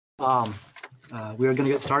We are going to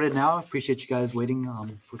get started now. Appreciate you guys waiting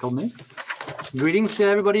for a couple minutes. Greetings to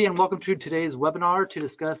everybody and welcome to today's webinar to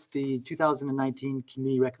discuss the 2019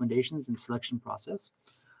 community recommendations and selection process.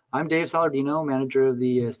 I'm Dave Salardino, manager of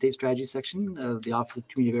the State Strategy section of the Office of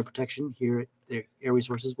Community Air Protection here at the Air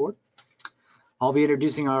Resources Board. I'll be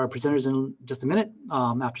introducing our presenters in just a minute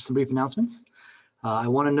after some brief announcements. I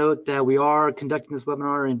want to note that we are conducting this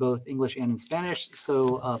webinar in both English and in Spanish,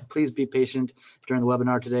 so please be patient during the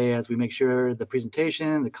webinar today as we make sure the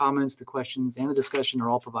presentation, the comments, the questions, and the discussion are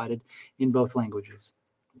all provided in both languages.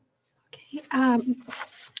 Okay.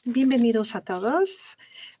 Bienvenidos a todos.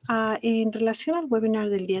 En relación al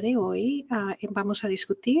webinar del día de hoy, vamos a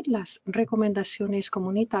discutir las recomendaciones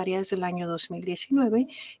comunitarias del año 2019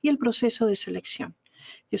 y el proceso de selección.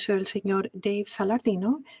 Yo soy el señor Dave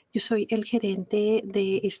Salardino, yo soy el gerente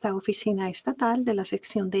de esta oficina estatal de la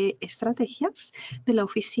sección de estrategias de la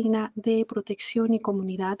Oficina de Protección y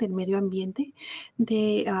Comunidad del Medio Ambiente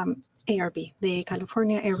de ARB, de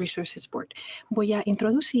California Air Resources Board. Voy a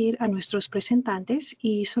introducir a nuestros presentantes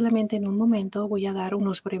y solamente en un momento voy a dar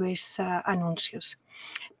unos breves anuncios.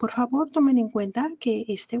 Por favor, tomen en cuenta que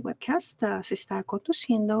este webcast se está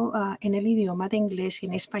conduciendo en el idioma de inglés y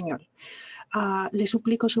en español. Les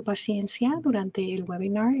suplico su paciencia durante el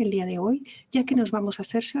webinar el día de hoy, ya que nos vamos a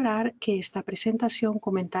cerciorar que esta presentación,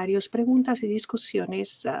 comentarios, preguntas y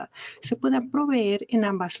discusiones se puedan proveer en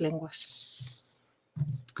ambas lenguas.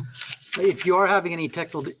 If you are having any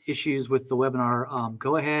technical issues with the webinar,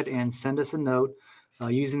 go ahead and send us a note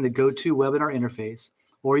using the GoToWebinar interface,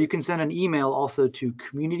 or you can send an email also to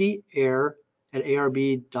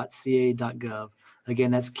communityair@arb.ca.gov.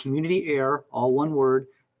 Again, that's communityair, all one word,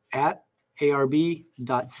 at arb.ca.gov,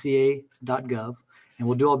 and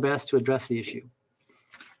we'll do our best to address the issue.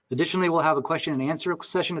 Additionally, we'll have a question and answer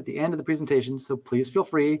session at the end of the presentation, so please feel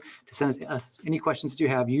free to send us any questions that you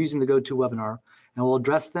have using the GoToWebinar, and we'll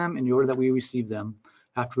address them in the order that we receive them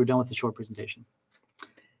after we're done with the short presentation.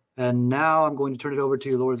 And now I'm going to turn it over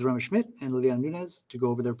to Laura Zarema-Schmidt and Liliana Nunez to go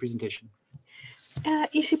over their presentation.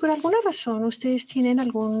 Y si por alguna razón ustedes tienen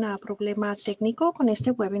algún problema técnico con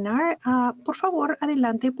este webinar, por favor,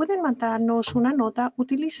 adelante, pueden mandarnos una nota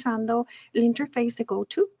utilizando el interface de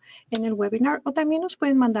GoTo en el webinar, o también nos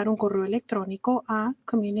pueden mandar un correo electrónico a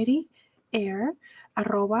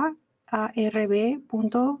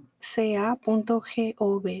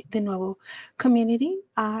communityair@arb.ca.gov. De nuevo,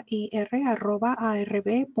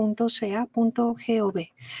 communityair@arb.ca.gov.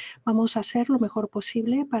 Vamos a hacer lo mejor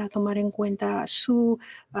posible para tomar en cuenta su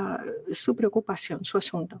preocupación, su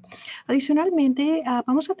asunto. Adicionalmente,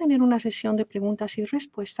 vamos a tener una sesión de preguntas y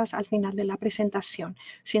respuestas al final de la presentación.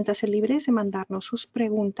 Siéntanse libres de mandarnos sus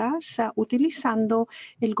preguntas utilizando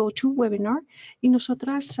el GoToWebinar y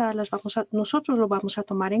nosotros lo vamos a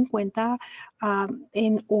tomar en cuenta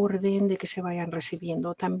en orden de que se vayan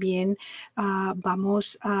recibiendo. También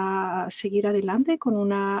vamos a seguir adelante con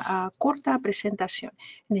una corta presentación.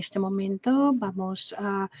 En este momento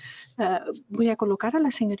voy a colocar a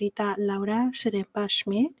la señorita Laura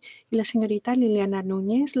Zarema-Schmidt y la señorita Liliana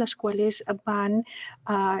Núñez, las cuales van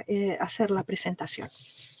a hacer la presentación.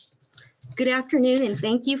 Good afternoon, and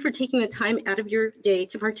thank you for taking the time out of your day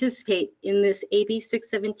to participate in this AB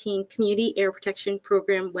 617 Community Air Protection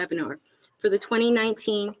Program webinar for the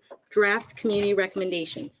 2019 Draft Community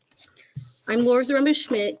Recommendations. I'm Laura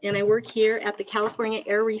Zarema-Schmidt, and I work here at the California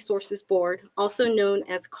Air Resources Board, also known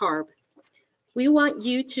as CARB. We want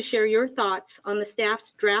you to share your thoughts on the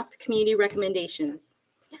staff's draft community recommendations.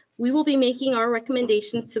 We will be making our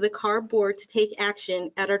recommendations to the CARB board to take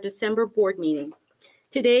action at our December board meeting.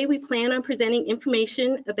 Today, we plan on presenting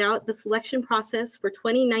information about the selection process for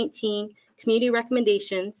 2019 community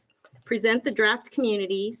recommendations, present the draft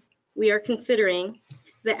communities we are considering,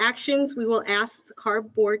 the actions we will ask the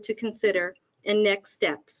CARB board to consider, and next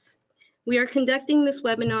steps. We are conducting this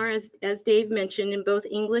webinar, as Dave mentioned, in both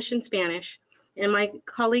English and Spanish, and my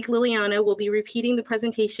colleague Liliana will be repeating the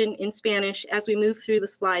presentation in Spanish as we move through the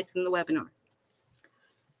slides in the webinar.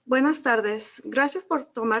 Buenas tardes. Gracias por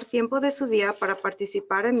tomar tiempo de su día para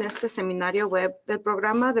participar en este seminario web del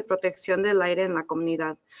Programa de Protección del Aire en la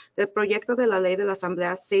Comunidad, del proyecto de la Ley de la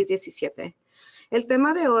Asamblea 617. El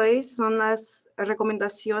tema de hoy son las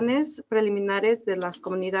recomendaciones preliminares de las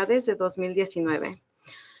comunidades de 2019.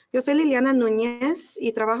 Yo soy Liliana Núñez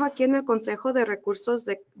y trabajo aquí en el Consejo de Recursos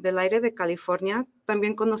del Aire de California,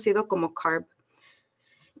 también conocido como CARB.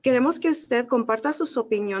 Queremos que usted comparta sus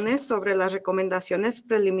opiniones sobre las recomendaciones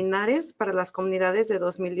preliminares para las comunidades de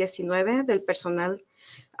 2019 del personal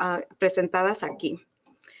presentadas aquí.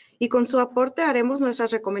 Y con su aporte haremos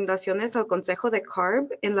nuestras recomendaciones al Consejo de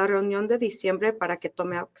CARB en la reunión de diciembre para que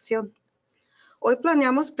tome acción. Hoy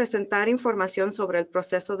planeamos presentar información sobre el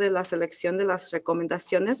proceso de la selección de las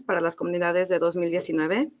recomendaciones para las comunidades de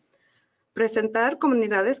 2019, presentar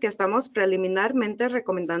comunidades que estamos preliminarmente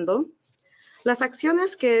recomendando, las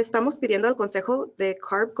acciones que estamos pidiendo al Consejo de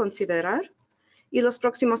CARB considerar y los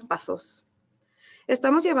próximos pasos.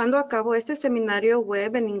 Estamos llevando a cabo este seminario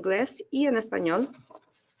web en inglés y en español.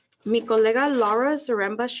 Mi colega Laura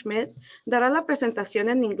Zaremba Schmidt dará la presentación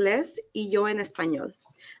en inglés y yo en español,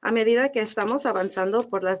 a medida que estamos avanzando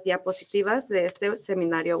por las diapositivas de este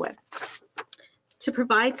seminario web. To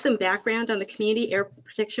provide some background on the Community Air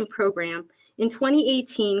Protection Program, in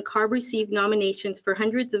 2018, CARB received nominations for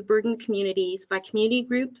hundreds of burdened communities by community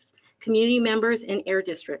groups, community members, and air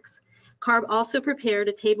districts. CARB also prepared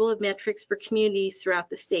a table of metrics for communities throughout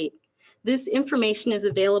the state. This information is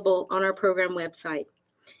available on our program website.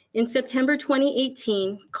 In September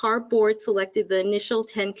 2018, CARB board selected the initial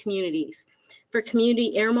 10 communities for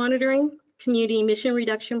community air monitoring, community emission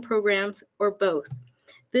reduction programs, or both.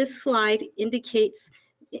 This slide indicates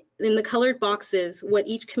in the colored boxes what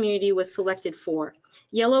each community was selected for.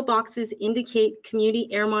 Yellow boxes indicate community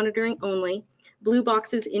air monitoring only, blue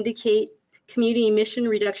boxes indicate community emission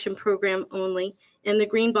reduction program only, and the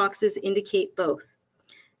green boxes indicate both.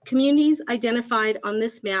 Communities identified on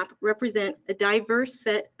this map represent a diverse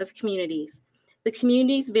set of communities. The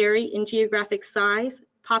communities vary in geographic size,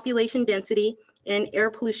 population density, and air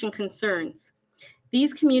pollution concerns.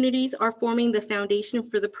 These communities are forming the foundation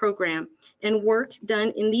for the program, and work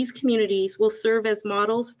done in these communities will serve as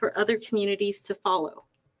models for other communities to follow.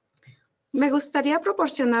 Me gustaría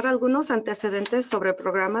proporcionar algunos antecedentes sobre el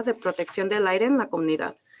programa de protección del aire en la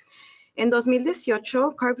comunidad. En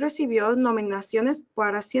 2018, CARB recibió nominaciones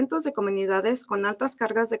para cientos de comunidades con altas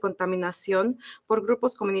cargas de contaminación por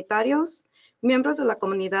grupos comunitarios, miembros de la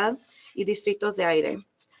comunidad y distritos de aire.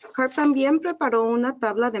 CARB también preparó una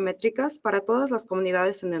tabla de métricas para todas las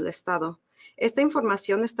comunidades en el estado. Esta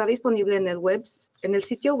información está disponible en el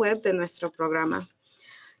sitio web de nuestro programa.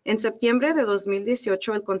 En septiembre de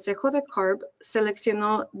 2018, el Consejo de CARB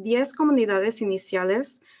seleccionó 10 comunidades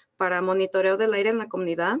iniciales para monitoreo del aire en la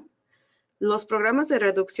comunidad, los programas de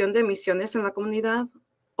reducción de emisiones en la comunidad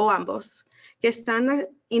o ambos, que están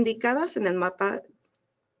indicadas en el mapa.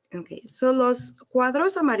 Los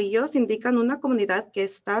cuadros amarillos indican una comunidad que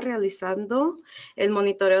está realizando el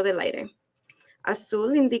monitoreo del aire.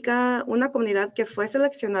 Azul indica una comunidad que fue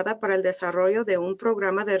seleccionada para el desarrollo de un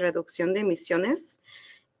programa de reducción de emisiones.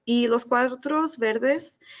 Y los cuadros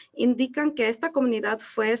verdes indican que esta comunidad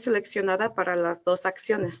fue seleccionada para las dos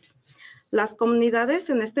acciones. Las comunidades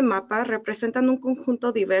en este mapa representan un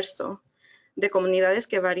conjunto diverso de comunidades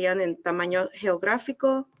que varían en tamaño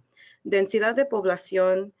geográfico, densidad de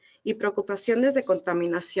población y preocupaciones de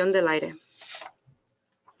contaminación del aire.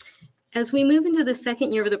 As we move into the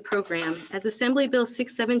second year of the program, as Assembly Bill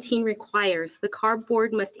 617 requires, the CARB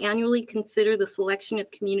board must annually consider the selection of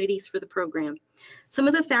communities for the program. Some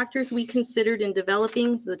of the factors we considered in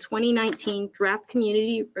developing the 2019 draft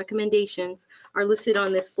community recommendations are listed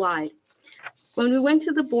on this slide. When we went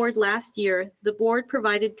to the board last year, the board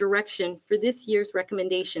provided direction for this year's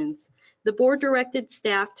recommendations. The board directed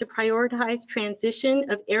staff to prioritize transition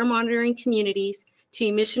of air monitoring communities to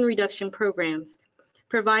emission reduction programs,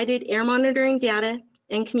 provided air monitoring data,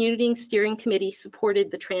 and community steering committee supported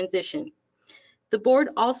the transition. The board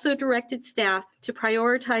also directed staff to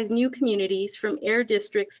prioritize new communities from air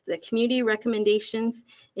districts, the community recommendations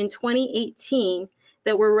in 2018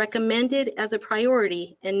 that were recommended as a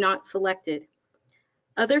priority and not selected.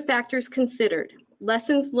 Other factors considered: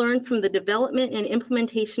 lessons learned from the development and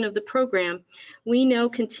implementation of the program. We know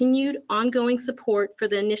continued ongoing support for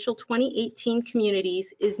the initial 2018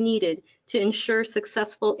 communities is needed to ensure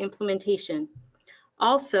successful implementation.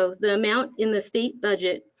 Also, the amount in the state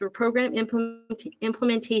budget for program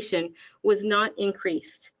implementation was not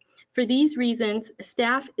increased. For these reasons,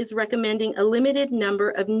 staff is recommending a limited number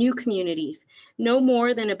of new communities, no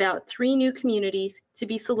more than about 3 new communities to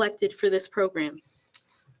be selected for this program.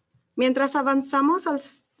 Mientras avanzamos al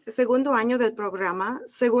segundo año del programa,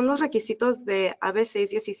 según los requisitos de AB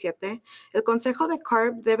 617, el Consejo de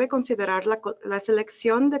CARB debe considerar la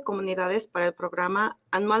selección de comunidades para el programa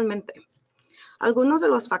anualmente. Algunos de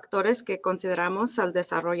los factores que consideramos al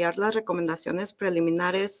desarrollar las recomendaciones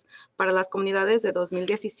preliminares para las comunidades de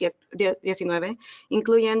 2019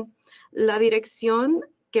 incluyen la dirección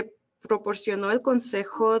que proporcionó el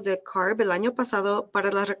Consejo de CARB el año pasado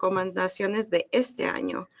para las recomendaciones de este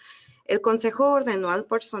año. El Consejo ordenó al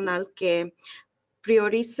personal que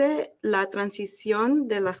priorice la transición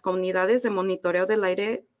de las comunidades de monitoreo del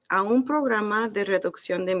aire a un programa de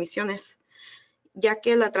reducción de emisiones ya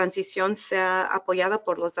que la transición sea apoyada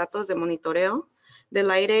por los datos de monitoreo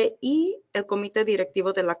del aire y el comité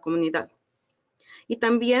directivo de la comunidad. Y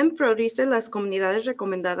también priorice las comunidades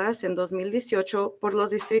recomendadas en 2018 por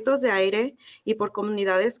los distritos de aire y por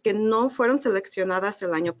comunidades que no fueron seleccionadas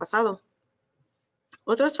el año pasado.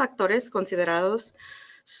 Otros factores considerados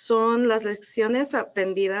son las lecciones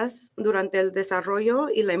aprendidas durante el desarrollo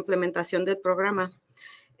y la implementación del programa.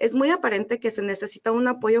 Es muy aparente que se necesita un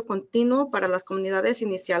apoyo continuo para las comunidades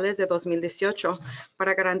iniciales de 2018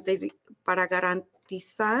 para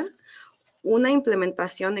garantizar una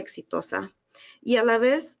implementación exitosa. Y a la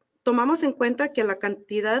vez, tomamos en cuenta que la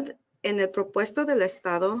cantidad en el propuesto del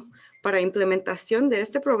Estado para implementación de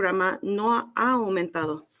este programa no ha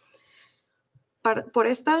aumentado. Por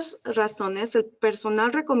estas razones, el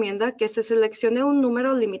personal recomienda que se seleccione un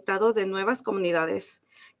número limitado de nuevas comunidades,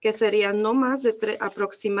 que serían no más de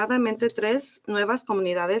aproximadamente 3 nuevas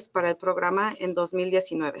comunidades para el programa en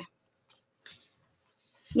 2019.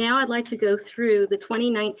 Now I'd like to go through the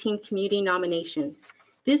 2019 community nominations.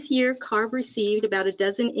 This year, CARB received about a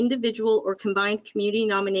dozen individual or combined community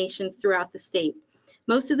nominations throughout the state.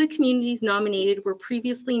 Most of the communities nominated were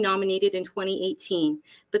previously nominated in 2018,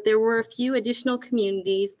 but there were a few additional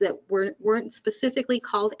communities that weren't specifically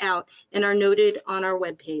called out and are noted on our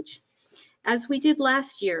webpage. As we did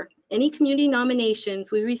last year, any community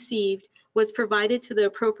nominations we received was provided to the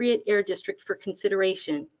appropriate air district for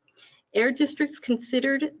consideration. Air districts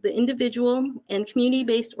considered the individual and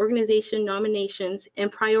community-based organization nominations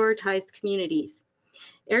and prioritized communities.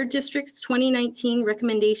 Air District's 2019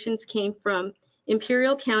 recommendations came from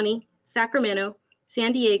Imperial County, Sacramento,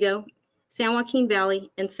 San Diego, San Joaquin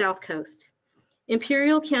Valley, and South Coast.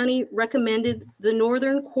 Imperial County recommended the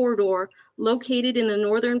northern corridor located in the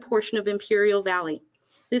northern portion of Imperial Valley.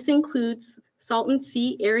 This includes Salton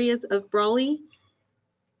Sea areas of Brawley,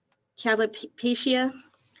 Calipacia,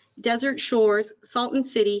 Desert Shores, Salton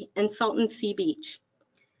City, and Salton Sea Beach.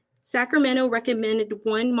 Sacramento recommended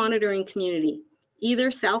one monitoring community,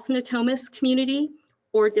 either South Natomas Community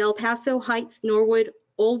or Del Paso Heights, Norwood,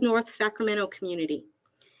 Old North Sacramento Community.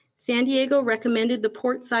 San Diego recommended the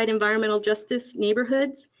Portside Environmental Justice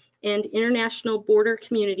Neighborhoods and International Border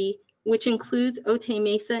Community, which includes Otay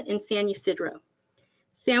Mesa and San Ysidro.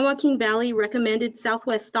 San Joaquin Valley recommended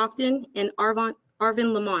Southwest Stockton and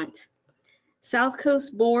Arvin Lamont. South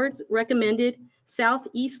Coast boards recommended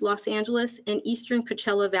Southeast Los Angeles and Eastern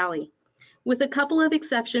Coachella Valley. With a couple of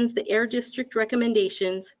exceptions, the Air District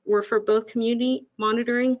recommendations were for both community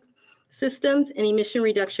monitoring systems and emission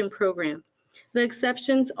reduction program. The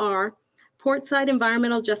exceptions are Portside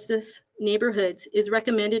Environmental Justice Neighborhoods is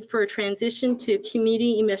recommended for a transition to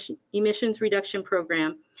community emissions reduction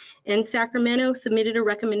program, and Sacramento submitted a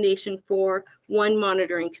recommendation for one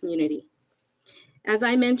monitoring community. As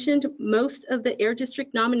I mentioned, most of the Air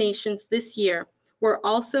District nominations this year were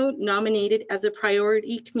also nominated as a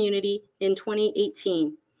priority community in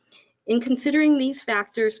 2018. In considering these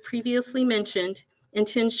factors previously mentioned, and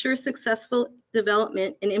to ensure successful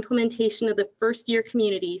development and implementation of the first-year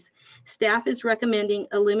communities, staff is recommending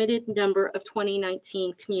a limited number of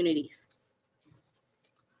 2019 communities.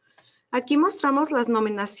 Aquí mostramos las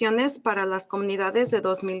nominaciones para las comunidades de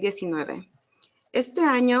 2019. Este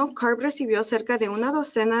año, CARB recibió cerca de una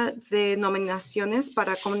docena de nominaciones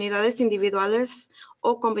para comunidades individuales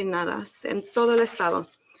o combinadas en todo el estado.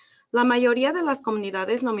 La mayoría de las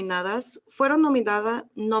comunidades nominadas fueron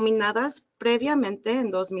nominadas previamente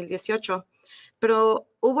en 2018, pero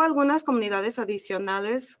hubo algunas comunidades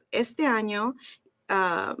adicionales este año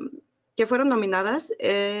que fueron nominadas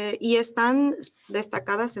y están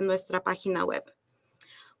destacadas en nuestra página web.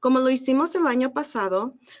 Como lo hicimos el año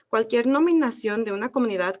pasado, cualquier nominación de una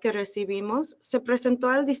comunidad que recibimos se presentó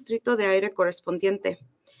al distrito de aire correspondiente.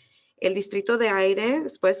 El distrito de aire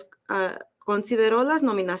después consideró las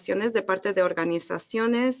nominaciones de parte de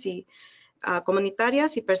organizaciones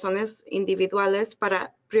comunitarias y personas individuales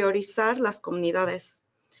para priorizar las comunidades.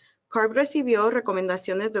 CARB recibió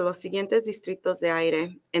recomendaciones de los siguientes distritos de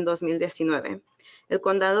aire en 2019. El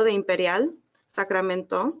Condado de Imperial,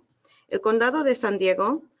 Sacramento, el Condado de San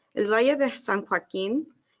Diego, el Valle de San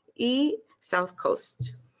Joaquín y South Coast.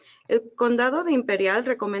 El Condado de Imperial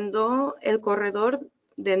recomendó el corredor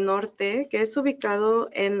de norte, que es ubicado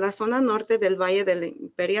en la zona norte del Valle del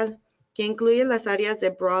Imperial, que incluye las áreas de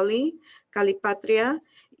Brawley, Calipatria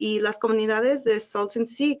y las comunidades de Salton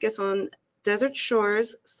Sea, que son Desert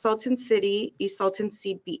Shores, Salton City y Salton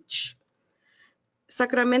Sea Beach.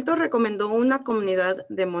 Sacramento recomendó una comunidad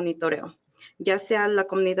de monitoreo, ya sea la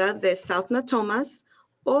comunidad de South Natomas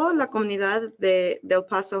o la comunidad de Del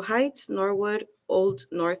Paso Heights, Norwood, Old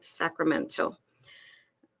North Sacramento.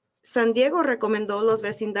 San Diego recomendó los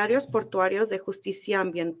vecindarios portuarios de justicia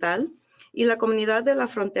ambiental y la comunidad de la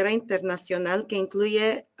frontera internacional que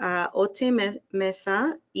incluye a Otay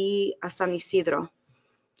Mesa y a San Isidro.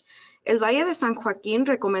 El Valle de San Joaquín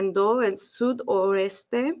recomendó el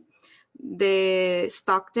sudoeste de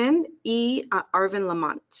Stockton y a Arvin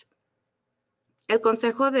Lamont. El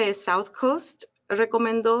Consejo de South Coast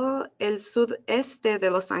recomendó el sudeste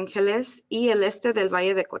de Los Ángeles y el este del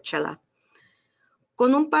Valle de Coachella.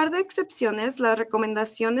 Con un par de excepciones, las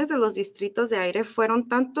recomendaciones de los distritos de aire fueron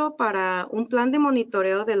tanto para un plan de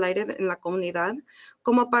monitoreo del aire en la comunidad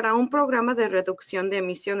como para un programa de reducción de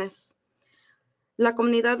emisiones. La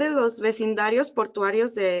comunidad de los vecindarios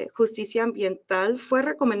portuarios de justicia ambiental fue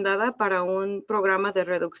recomendada para un programa de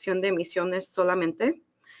reducción de emisiones solamente,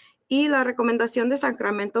 y la recomendación de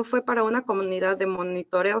Sacramento fue para una comunidad de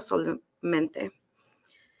monitoreo solamente.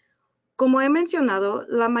 Como he mencionado,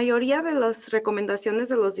 la mayoría de las recomendaciones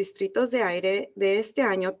de los distritos de aire de este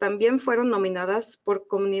año también fueron nominadas por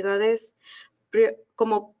comunidades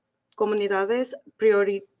como comunidades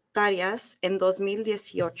prioritarias en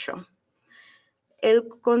 2018.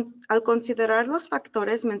 Al considerar los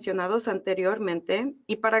factores mencionados anteriormente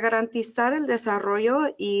y para garantizar el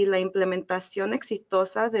desarrollo y la implementación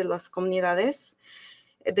exitosa de las comunidades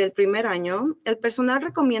del primer año, el personal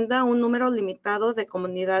recomienda un número limitado de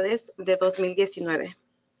comunidades de 2019.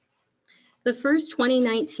 The first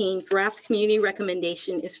 2019 draft community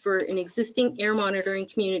recommendation is for an existing air monitoring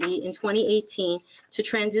community in 2018 to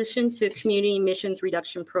transition to a community emissions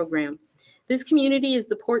reduction program. This community is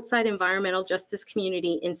the Portside Environmental Justice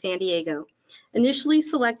Community in San Diego. Initially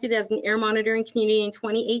selected as an air monitoring community in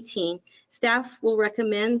 2018, staff will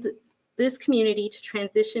recommend this community to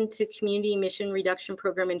transition to community emission reduction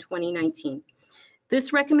program in 2019.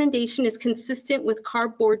 This recommendation is consistent with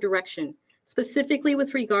CARB board direction, specifically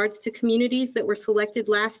with regards to communities that were selected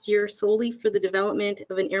last year solely for the development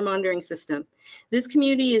of an air monitoring system. This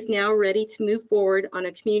community is now ready to move forward on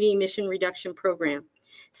a community emission reduction program.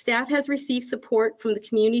 Staff has received support from the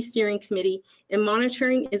Community Steering Committee, and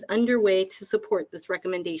monitoring is underway to support this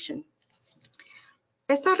recommendation.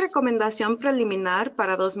 Esta recomendación preliminar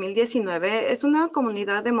para 2019 es una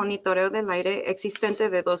comunidad de monitoreo del aire existente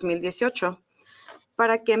de 2018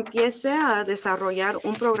 para que empiece a desarrollar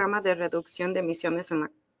un programa de reducción de emisiones en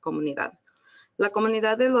la comunidad. La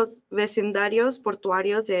comunidad de los vecindarios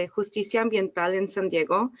portuarios de justicia ambiental en San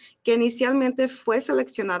Diego, que inicialmente fue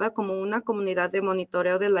seleccionada como una comunidad de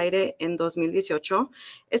monitoreo del aire en 2018,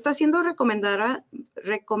 está siendo recomendada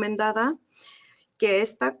que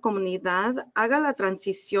esta comunidad haga la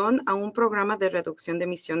transición a un programa de reducción de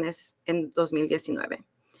emisiones en 2019.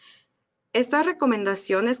 Esta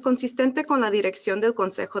recomendación es consistente con la dirección del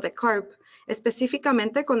Consejo de CARB,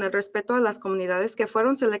 específicamente con el respeto a las comunidades que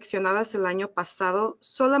fueron seleccionadas el año pasado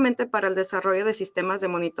solamente para el desarrollo de sistemas de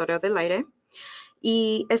monitoreo del aire.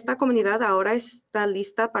 Y esta comunidad ahora está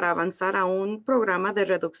lista para avanzar a un programa de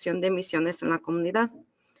reducción de emisiones en la comunidad.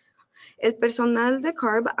 El personal de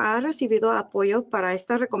CARB ha recibido apoyo para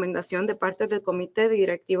esta recomendación de parte del comité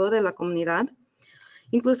directivo de la comunidad.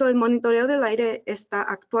 Incluso el monitoreo del aire está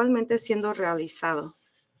actualmente siendo realizado.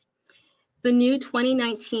 The new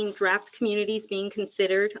 2019 draft communities being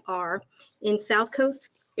considered are in South Coast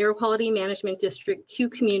Air Quality Management District, 2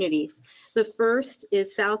 communities. The first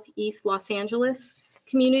is Southeast Los Angeles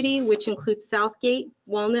community, which includes Southgate,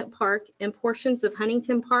 Walnut Park, and portions of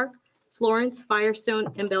Huntington Park, Florence,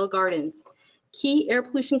 Firestone, and Bell Gardens. Key air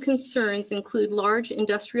pollution concerns include large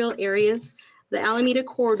industrial areas, the Alameda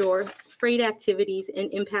Corridor, freight activities,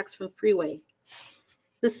 and impacts from freeway.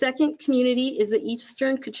 The second community is the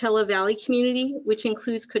Eastern Coachella Valley community, which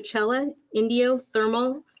includes Coachella, Indio,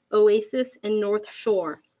 Thermal, Oasis, and North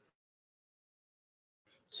Shore.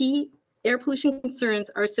 Key air pollution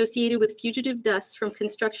concerns are associated with fugitive dust from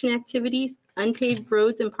construction activities, unpaved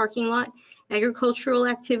roads and parking lot, agricultural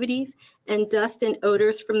activities, and dust and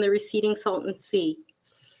odors from the receding Salton Sea.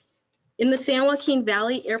 In the San Joaquin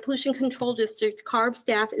Valley Air Pollution Control District, CARB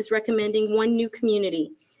staff is recommending 1 new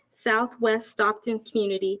community, Southwest Stockton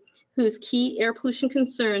community, whose key air pollution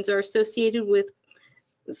concerns are associated with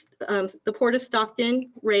the Port of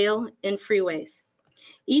Stockton, rail, and freeways.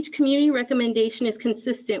 Each community recommendation is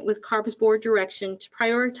consistent with CARB's board direction to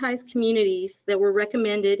prioritize communities that were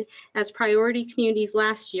recommended as priority communities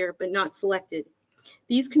last year, but not selected.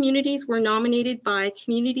 These communities were nominated by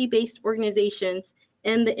community-based organizations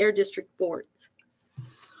and the Air District boards.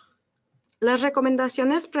 Las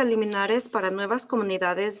recomendaciones preliminares para nuevas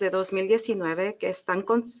comunidades de 2019 que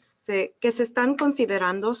se están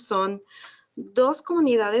considerando son 2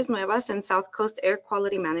 comunidades nuevas en South Coast Air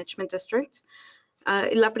Quality Management District,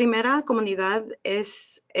 La primera comunidad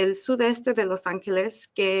es el sudeste de Los Ángeles,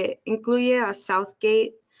 que incluye a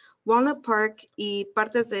Southgate, Walnut Park y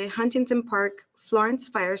partes de Huntington Park,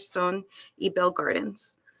 Florence Firestone y Bell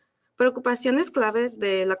Gardens. Preocupaciones claves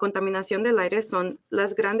de la contaminación del aire son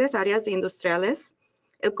las grandes áreas industriales,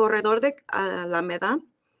 el corredor de Alameda,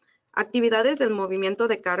 actividades del movimiento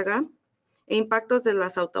de carga e impactos de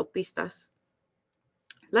las autopistas.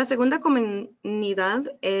 La segunda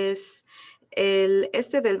comunidad es el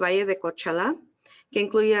este del Valle de Coachella, que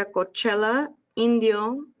incluye a Coachella,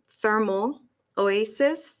 Indio, Thermal,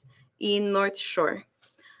 Oasis y North Shore.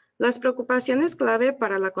 Las preocupaciones clave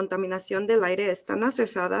para la contaminación del aire están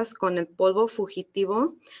asociadas con el polvo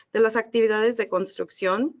fugitivo de las actividades de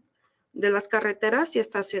construcción, de las carreteras y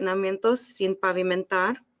estacionamientos sin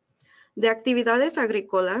pavimentar, de actividades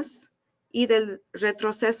agrícolas y del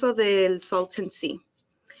retroceso del Salton Sea.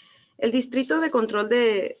 El Distrito de Control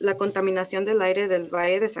de la Contaminación del Aire del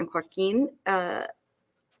Valle de San Joaquín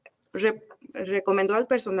recomendó al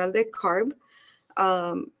personal de CARB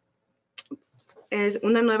es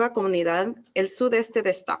una nueva comunidad, el sudeste de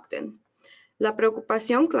Stockton. La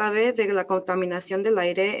preocupación clave de la contaminación del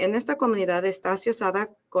aire en esta comunidad está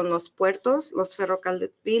asociada con los puertos, los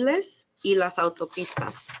ferrocarriles y las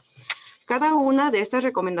autopistas. Cada una de estas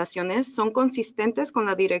recomendaciones son consistentes con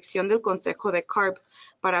la dirección del Consejo de CARB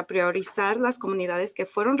para priorizar las comunidades que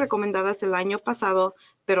fueron recomendadas el año pasado,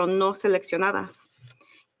 pero no seleccionadas.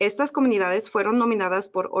 Estas comunidades fueron nominadas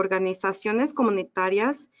por organizaciones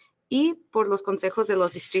comunitarias y por los consejos de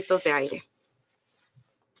los distritos de aire.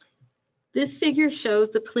 This figure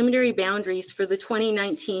shows the preliminary boundaries for the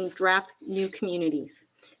 2019 draft new communities.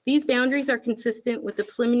 These boundaries are consistent with the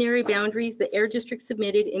preliminary boundaries the Air District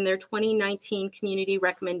submitted in their 2019 community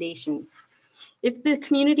recommendations. If the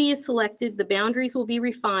community is selected, the boundaries will be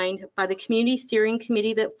refined by the community steering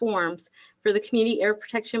committee that forms for the Community Air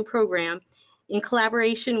Protection Program in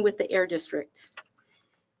collaboration with the Air District.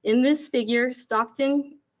 In this figure,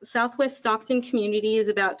 Southwest Stockton community is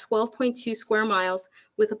about 12.2 square miles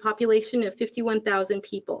with a population of 51,000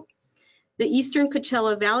 people. The Eastern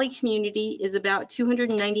Coachella Valley community is about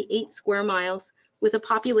 298 square miles with a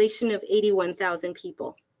population of 81,000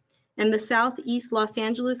 people. And the Southeast Los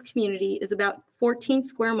Angeles community is about 14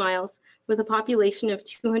 square miles with a population of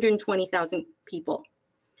 220,000 people.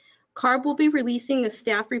 CARB will be releasing a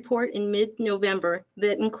staff report in mid-November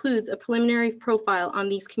that includes a preliminary profile on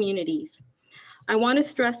these communities. I want to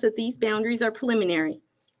stress that these boundaries are preliminary,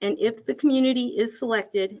 and if the community is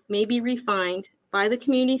selected, may be refined by the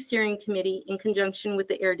Community Steering Committee in conjunction with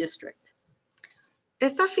the Air District.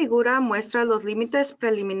 Esta figura muestra los límites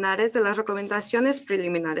preliminares de las recomendaciones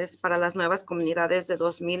preliminares para las nuevas comunidades de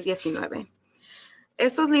 2019.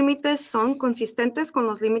 Estos límites son consistentes con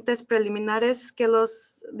los límites preliminares que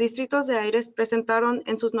los distritos de aire presentaron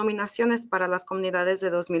en sus nominaciones para las comunidades de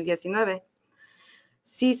 2019.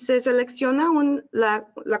 Si se selecciona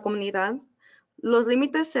la comunidad, los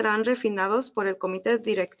límites serán refinados por el comité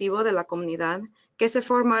directivo de la comunidad, que se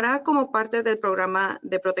formará como parte del programa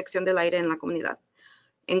de protección del aire en la comunidad,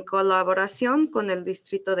 en colaboración con el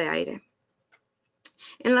distrito de aire.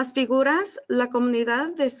 En las figuras, la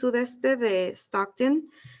comunidad de sudeste de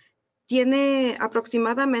Stockton tiene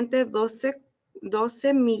aproximadamente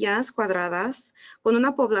 12 millas cuadradas con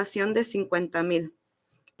una población de 50,000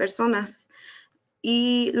 personas.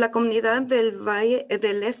 Y la comunidad del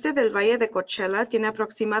este del Valle de Coachella tiene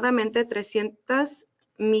aproximadamente 300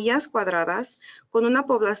 millas cuadradas con una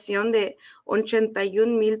población de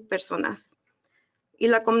 81,000 personas. Y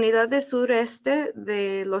la comunidad del sureste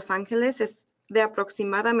de Los Ángeles es de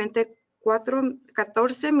aproximadamente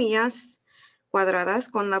 14 millas cuadradas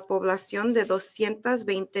con la población de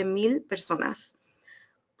 220,000 personas.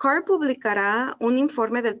 CARB publicará un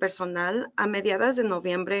informe del personal a mediados de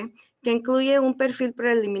noviembre que incluye un perfil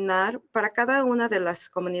preliminar para cada una de las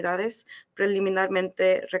comunidades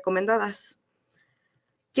preliminarmente recomendadas.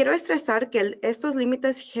 Quiero estresar que estos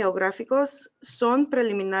límites geográficos son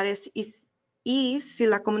preliminares y si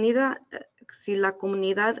la comunidad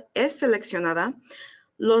es seleccionada,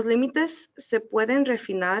 los límites se pueden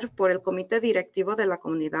refinar por el comité directivo de la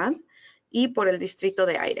comunidad y por el distrito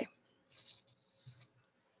de aire.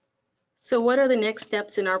 So what are the next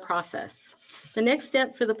steps in our process? The next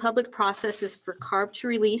step for the public process is for CARB to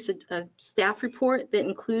release a staff report that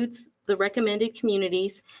includes the recommended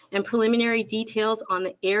communities and preliminary details on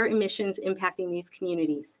the air emissions impacting these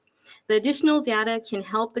communities. The additional data can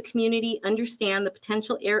help the community understand the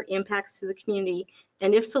potential air impacts to the community,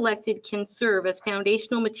 and if selected, can serve as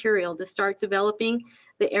foundational material to start developing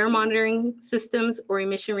the air monitoring systems or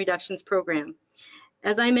emission reductions program.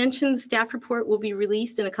 As I mentioned, the staff report will be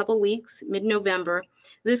released in a couple weeks, mid-November.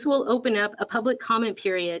 This will open up a public comment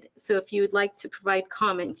period, so if you would like to provide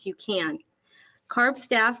comments, you can. CARB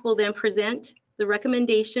staff will then present the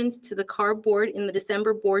recommendations to the CARB board in the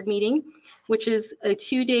December board meeting, which is a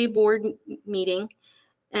 2-day board meeting,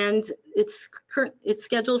 and it's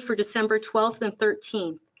scheduled for December 12th and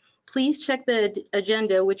 13th. Please check the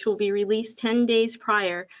agenda, which will be released 10 days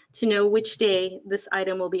prior to know which day this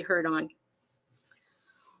item will be heard on.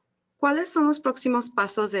 ¿Cuáles son los próximos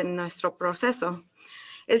pasos de nuestro proceso?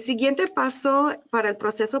 El siguiente paso para el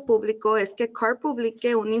proceso público es que CARB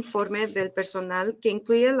publique un informe del personal que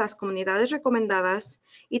incluye las comunidades recomendadas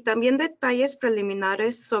y también detalles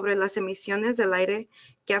preliminares sobre las emisiones del aire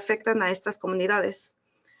que afectan a estas comunidades.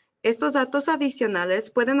 Estos datos adicionales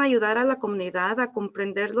pueden ayudar a la comunidad a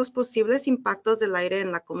comprender los posibles impactos del aire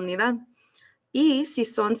en la comunidad. Y si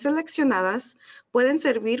son seleccionadas, pueden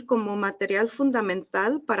servir como material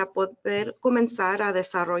fundamental para poder comenzar a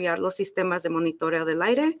desarrollar los sistemas de monitoreo del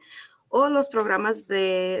aire o los programas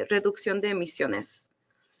de reducción de emisiones.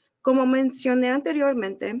 Como mencioné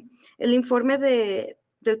anteriormente, el informe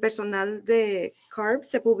del personal de CARB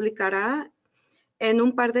se publicará en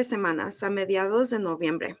un par de semanas, a mediados de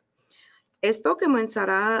noviembre. Esto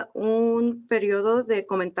comenzará un periodo de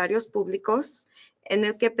comentarios públicos en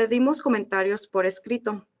el que pedimos comentarios por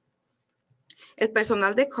escrito. El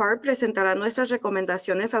personal de CARB presentará nuestras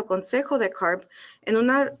recomendaciones al Consejo de CARB en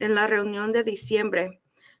la reunión de diciembre,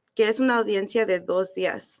 que es una audiencia de 2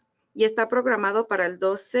 días, y está programado para el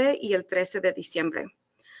 12 y el 13 de diciembre.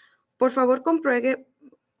 Por favor, compruebe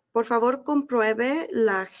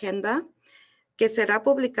la agenda, que será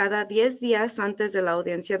publicada 10 días antes de la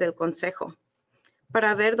audiencia del Consejo,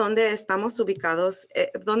 para ver dónde estamos ubicados,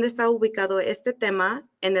 dónde está ubicado este tema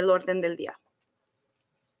en el orden del día.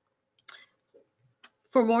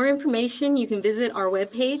 For more information, you can visit our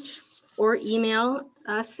webpage or email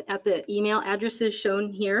us at the email addresses shown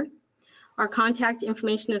here. Our contact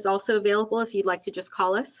information is also available if you'd like to just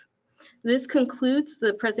call us. This concludes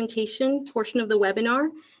the presentation portion of the webinar,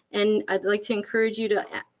 and I'd like to encourage you to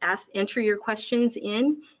enter your questions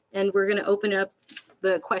in, and we're going to open up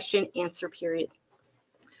the question answer period.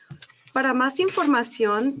 Para más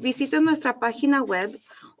información, visite nuestra página web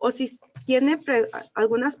o si tiene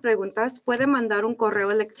algunas preguntas, puede mandar un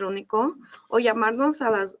correo electrónico o llamarnos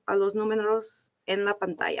a los números en la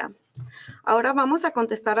pantalla. Ahora vamos a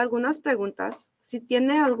contestar algunas preguntas. Si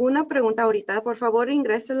tiene alguna pregunta ahorita, por favor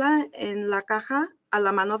ingrésela en la caja a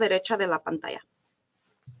la mano derecha de la pantalla.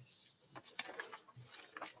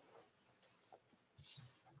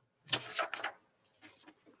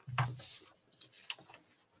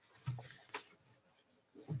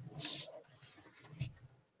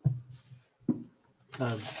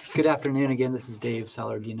 Good afternoon again. This is Dave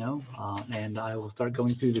Salardino, and I will start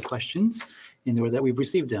going through the questions in the order that we've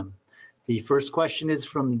received them. The first question is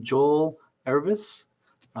from Joel Ervis.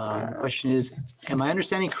 The question is, am I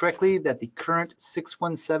understanding correctly that the current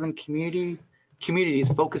 617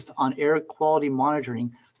 communities focused on air quality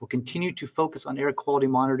monitoring will continue to focus on air quality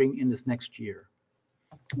monitoring in this next year?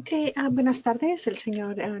 Okay, buenas tardes. El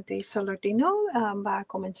señor Dave Salardino va a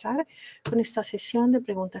comenzar con esta sesión de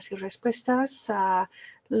preguntas y respuestas.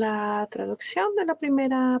 La traducción de la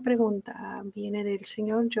primera pregunta viene del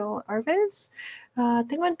señor Joe Arves.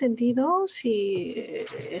 Tengo entendido, si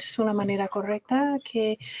es una manera correcta,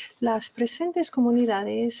 que las presentes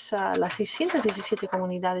comunidades, las 617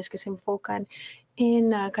 comunidades que se enfocan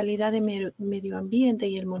en calidad de medio ambiente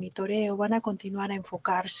y el monitoreo, van a continuar a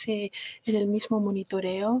enfocarse en el mismo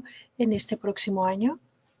monitoreo en este próximo año.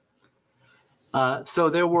 So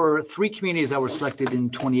there were 3 communities that were selected in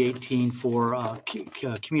 2018 for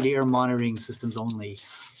community air monitoring systems only.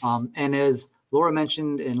 And as Laura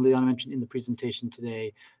mentioned and Leon mentioned in the presentation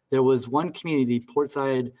today, there was one community,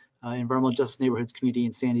 Portside Environmental Justice Neighborhoods Community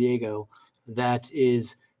in San Diego, that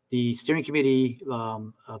is the steering committee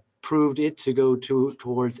approved it to go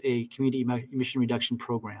towards a community emission reduction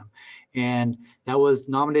program. And that was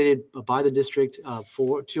nominated by the district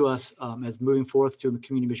to us as moving forth to a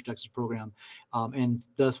community emission reduction program. And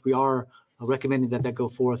thus we are recommending that go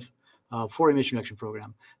forth for emission reduction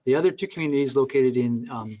program. The other 2 communities located in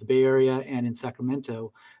the Bay Area and in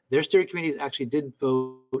Sacramento, their steering committees actually did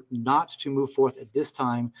vote not to move forth at this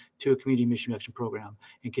time to a community emission reduction program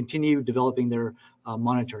and continue developing their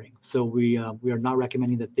monitoring. So we are not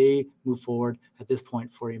recommending that they move forward at this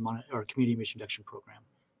point for a community emission reduction program.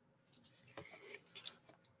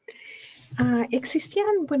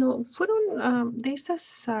 Existían, bueno, fueron de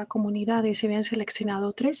estas comunidades, se habían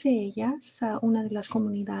seleccionado 3 de ellas, una de las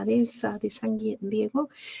comunidades de San Diego.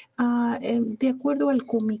 De acuerdo al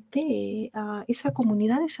comité, esa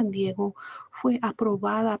comunidad de San Diego fue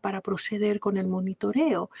aprobada para proceder con el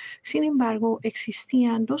monitoreo. Sin embargo,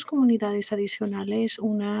 existían 2 comunidades adicionales,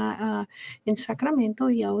 una en Sacramento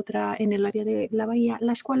y otra en el área de la Bahía,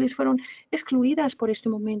 las cuales fueron excluidas por este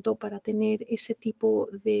momento para tener ese tipo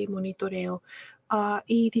de monitoreo.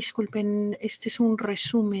 Y disculpen, este es un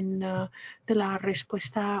resumen de la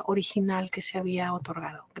respuesta original que se había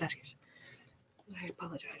otorgado. Gracias. I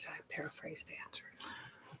apologize, I paraphrased the answer.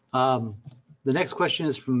 The next question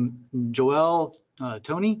is from Joel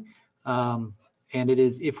Tony, and it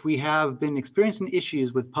is, if we have been experiencing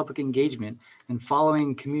issues with public engagement and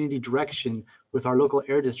following community direction with our local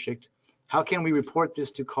air district, how can we report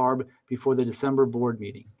this to CARB before the December board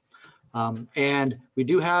meeting? And we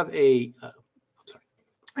do have a,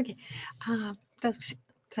 Okay.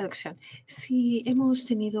 Traducción. Si hemos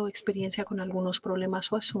tenido experiencia con algunos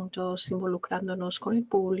problemas o asuntos involucrándonos con el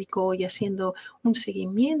público y haciendo un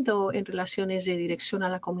seguimiento en relaciones de dirección a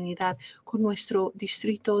la comunidad con nuestro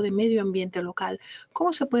distrito de medio ambiente local,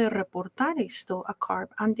 ¿cómo se puede reportar esto a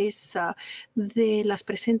CARB antes de las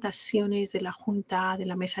presentaciones de la Junta de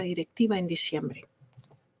la Mesa Directiva en diciembre?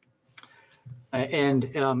 And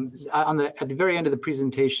at the very end of the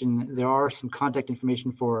presentation, there are some contact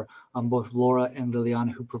information for both Laura and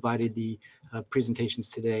Liliana, who provided the presentations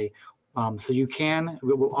today. So you can,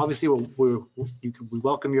 obviously, we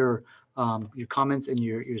welcome your comments and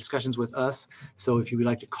your discussions with us. So if you would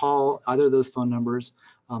like to call either of those phone numbers,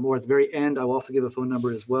 or at the very end, I will also give a phone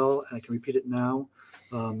number as well, and I can repeat it now,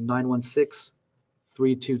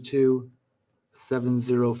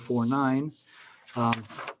 916-322-7049.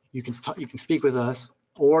 You can speak with us,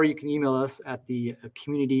 or you can email us at the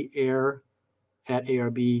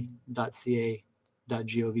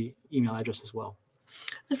communityair@arb.ca.gov email address as well.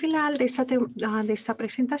 Al final de esta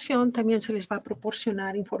presentación también se les va a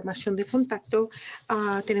proporcionar información de contacto.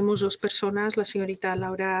 Tenemos 2 personas, la señorita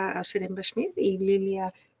Laura Seremba-Schmidt y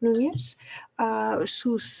Lilia Núñez.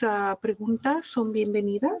 Sus preguntas son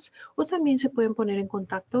bienvenidas, o también se pueden poner en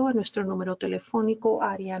contacto a nuestro número telefónico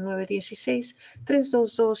área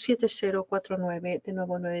 916-322-7049, de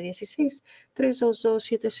nuevo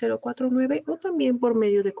 916-322-7049, o también por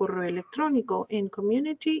medio de correo electrónico en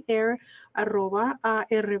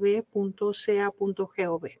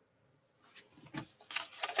communityair@arb.ca.gov.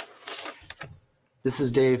 This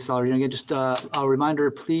is Dave Salarino. Again, just a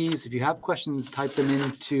reminder, please, if you have questions, type them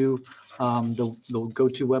into the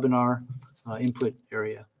GoToWebinar input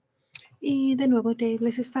area. Y de nuevo, Dave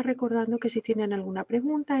les está recordando que si tienen alguna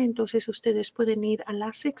pregunta, entonces ustedes pueden ir a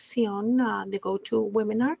la sección de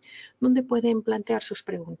GoToWebinar, donde pueden plantear sus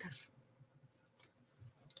preguntas.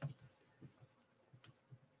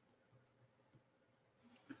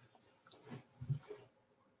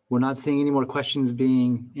 We're not seeing any more questions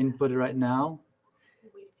being inputted right now.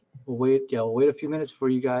 We'll wait a few minutes for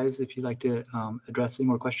you guys if you'd like to address any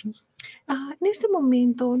more questions. En este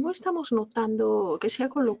momento no estamos notando que se ha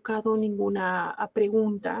colocado ninguna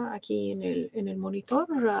pregunta aquí en el monitor.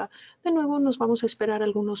 De nuevo, nos vamos a esperar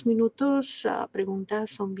algunos minutos.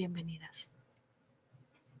 Preguntas son bienvenidas.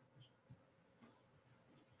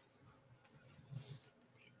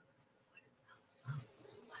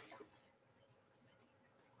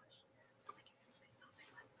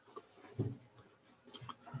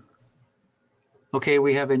 Okay,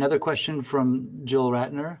 we have another question from Jill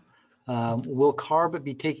Ratner. Will CARB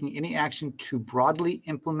be taking any action to broadly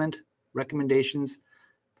implement recommendations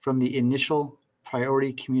from the initial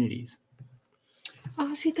priority communities?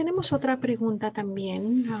 Sí, tenemos otra pregunta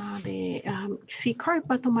también de si CARB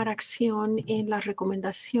va a tomar acción en las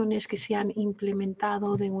recomendaciones que se han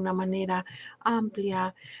implementado de una manera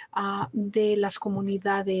amplia de las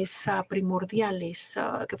comunidades primordiales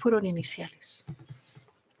que fueron iniciales.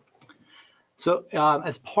 So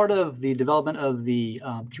as part of the development of the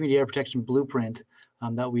Community Air Protection Blueprint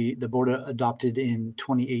that the board adopted in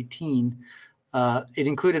 2018, it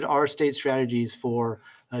included our state strategies for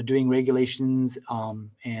doing regulations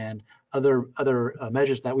and other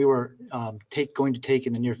measures that we were going to take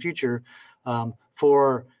in the near future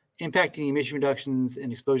for impacting emission reductions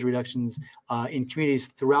and exposure reductions in communities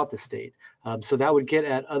throughout the state. So that would get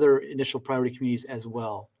at other initial priority communities as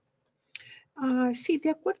well. Sí,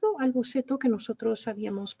 de acuerdo al boceto que nosotros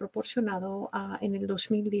habíamos proporcionado en el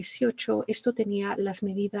 2018, esto tenía las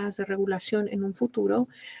medidas de regulación en un futuro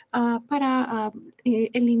para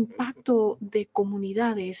el impacto de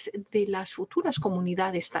comunidades, de las futuras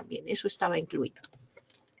comunidades también. Eso estaba incluido.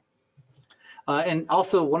 And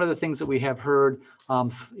also, one of the things that we have heard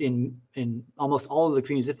in almost all of the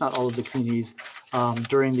communities, if not all of the communities,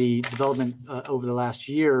 during the development over the last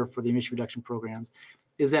year for the emission reduction programs,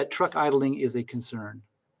 is that truck idling is a concern.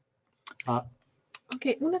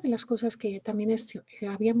 Ok, una de las cosas que también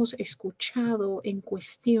habíamos escuchado en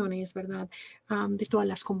cuestiones, ¿verdad? De todas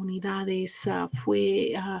las comunidades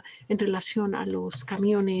fue en relación a los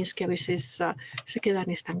camiones que a veces se quedan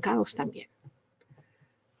estancados también.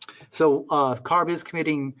 So CARB is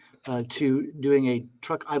committing to doing a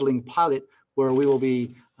truck idling pilot where we will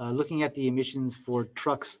be looking at the emissions for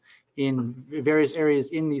trucks in various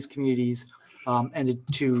areas in these communities and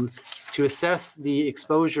to assess the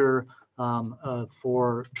exposure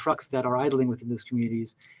for trucks that are idling within these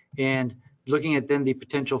communities, and looking at then the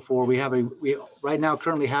potential for, we right now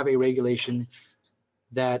currently have a regulation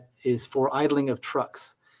that is for idling of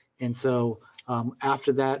trucks. And so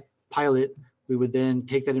after that pilot, we would then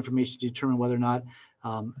take that information to determine whether or not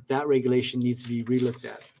that regulation needs to be relooked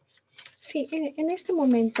at. Sí, en este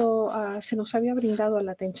momento se nos había brindado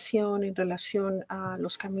la atención en relación a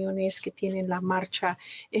los camiones que tienen la marcha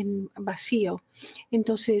en vacío.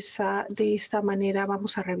 Entonces, de esta manera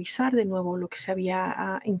vamos a revisar de nuevo lo que se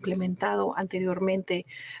había implementado anteriormente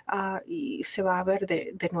y se va a ver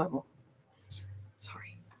de nuevo.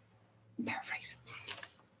 Sorry, paraphrase.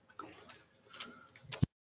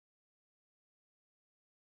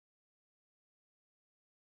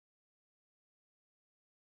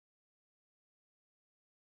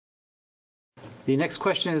 The next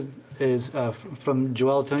question is from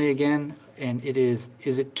Joelle Tony again, and it is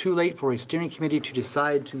it too late for a steering committee to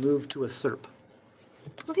decide to move to a SERP?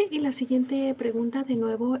 Ok, y la siguiente pregunta de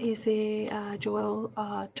nuevo es de Joel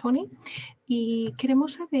Tony, y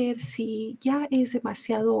queremos saber si ya es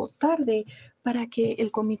demasiado tarde para que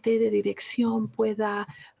el comité de dirección pueda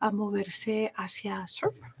moverse hacia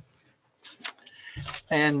SERP.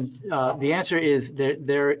 And the answer is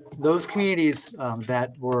those communities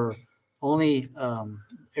that were only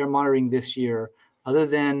air monitoring this year, other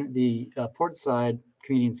than the Portside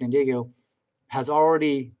community in San Diego, has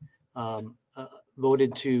already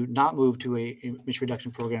voted to not move to a emission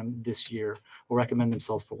reduction program this year or recommend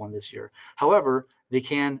themselves for one this year. However, they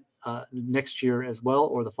can next year as well,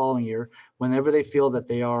 or the following year, whenever they feel that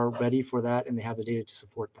they are ready for that and they have the data to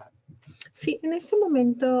support that. Sí, en este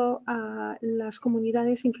momento las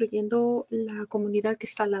comunidades, incluyendo la comunidad que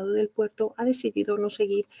está al lado del puerto, ha decidido no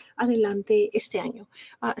seguir adelante este año.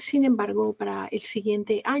 Sin embargo, para el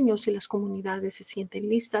siguiente año, si las comunidades se sienten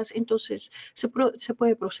listas, entonces se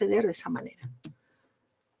puede proceder de esa manera.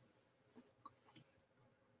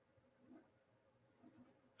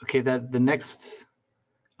 Okay, the next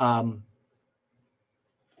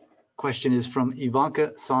question is from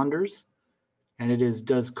Ivanka Saunders, and it is,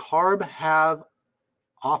 does CARB have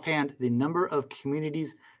offhand the number of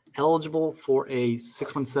communities eligible for a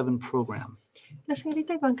 617 program? La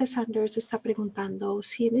señorita Ivanka Sanders está preguntando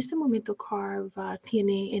si en este momento CARB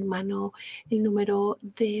tiene en mano el número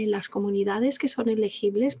de las comunidades que son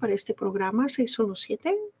elegibles para este programa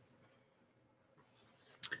 617.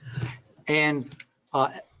 And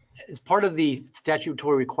as part of the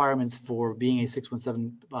statutory requirements for being a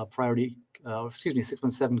 617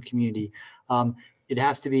 617 community, it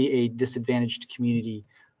has to be a disadvantaged community.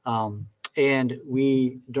 And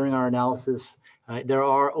we, during our analysis, there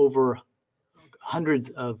are over hundreds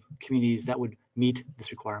of communities that would meet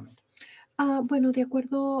this requirement. Bueno, de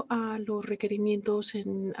acuerdo a los requerimientos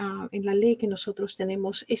en la ley que nosotros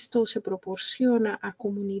tenemos, esto se proporciona a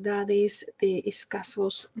comunidades de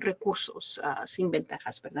escasos recursos, sin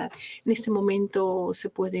ventajas, ¿verdad? En este momento se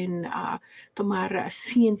pueden tomar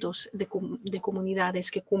cientos de comunidades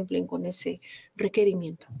que cumplen con ese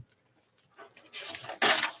requerimiento.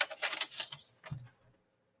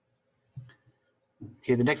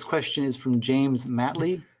 Okay, the next question is from James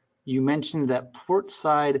Matley. You mentioned that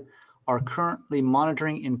Portside are currently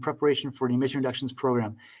monitoring in preparation for an emission reductions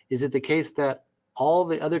program. Is it the case that all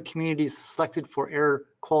the other communities selected for air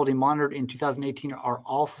quality monitored in 2018 are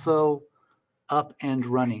also up and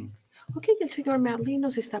running? Ok, el señor Merlin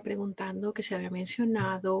nos está preguntando que se había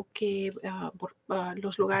mencionado que por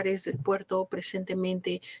los lugares del puerto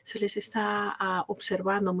presentemente se les está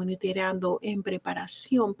observando, monitoreando en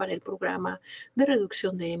preparación para el programa de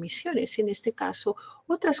reducción de emisiones. En este caso,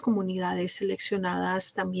 otras comunidades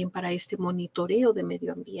seleccionadas también para este monitoreo de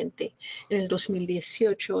medio ambiente en el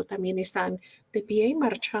 2018 también están de pie y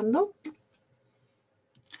marchando.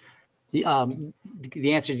 The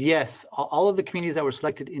answer is yes. All of the communities that were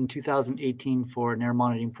selected in 2018 for an air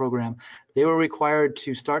monitoring program, they were required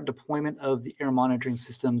to start deployment of the air monitoring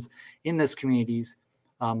systems in those communities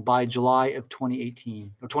by July of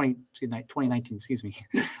 2018 or 2019, excuse me.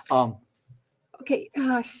 Ok,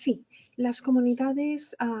 sí, las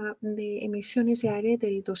comunidades de emisiones de aire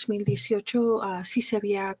del 2018 sí se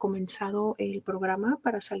había comenzado el programa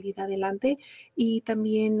para salir adelante y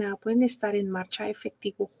también pueden estar en marcha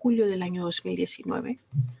efectivo julio del año 2019.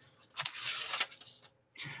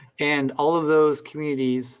 And all of those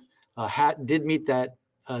communities did meet that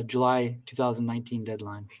July 2019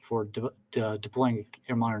 deadline for deploying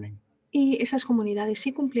air monitoring. Y esas comunidades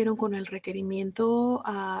sí cumplieron con el requerimiento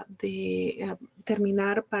de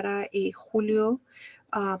terminar para julio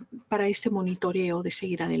para este monitoreo de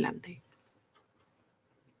seguir adelante.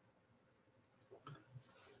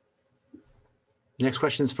 Next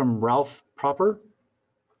question is from Ralph Proper.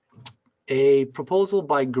 A proposal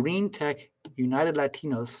by Green Tech United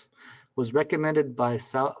Latinos was recommended by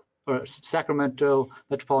Sacramento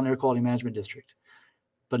Metropolitan Air Quality Management District,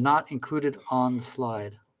 but not included on the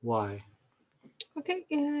slide. Why? Ok,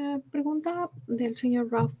 pregunta del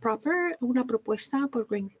señor Ralph Proper. Una propuesta por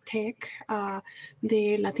Green Tech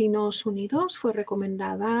de Latinos Unidos fue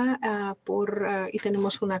recomendada y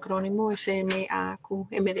tenemos un acrónimo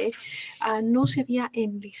SMAQMD. No se había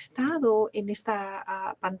enlistado en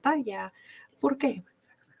esta pantalla. ¿Por qué?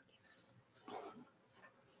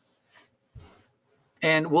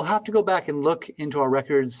 And we'll have to go back and look into our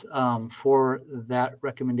records for that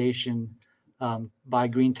recommendation by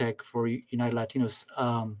Green Tech for United Latinos,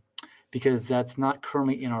 because that's not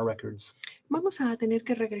currently in our records. Vamos a tener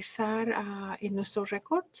que regresar en nuestros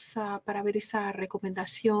records para ver esa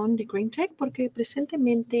recomendación de Green Tech porque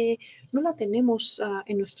presentemente no la tenemos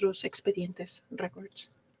en nuestros expedientes records.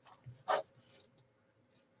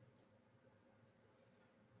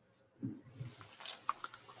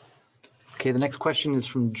 Okay, the next question is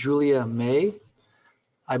from Julia May.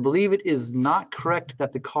 I believe it is not correct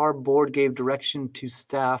that the CARB board gave direction to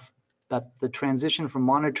staff that the transition from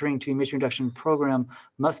monitoring to emission reduction program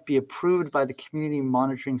must be approved by the Community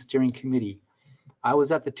Monitoring Steering Committee. I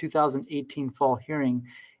was at the 2018 fall hearing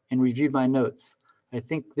and reviewed my notes. I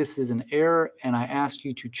think this is an error and I ask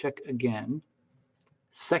you to check again.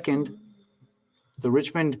 Second, the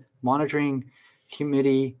Richmond Monitoring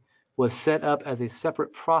Committee was set up as a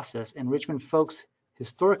separate process, and Richmond folks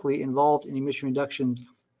historically involved in emission reductions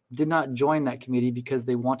did not join that committee because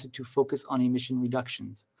they wanted to focus on emission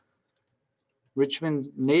reductions. Richmond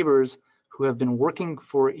neighbors who have been working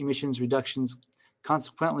for emissions reductions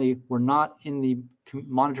consequently were not in the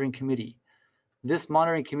monitoring committee. This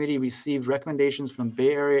monitoring committee received recommendations from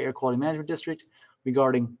Bay Area Air Quality Management District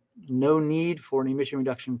regarding no need for an emission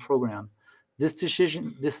reduction program. This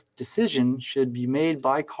decision should be made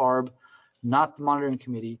by CARB, not the monitoring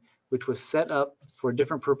committee, which was set up for a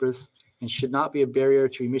different purpose and should not be a barrier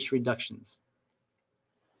to emission reductions.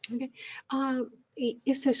 Okay. Y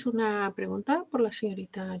esta es una pregunta por la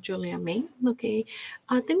señorita Julia May. Okay.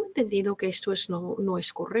 Tengo entendido que esto no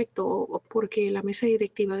es correcto porque la mesa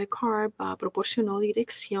directiva de CARB proporcionó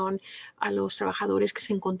dirección a los trabajadores que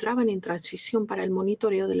se encontraban en transición para el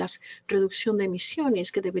monitoreo de la reducción de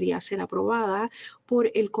emisiones que debería ser aprobada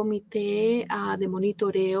por el Comité de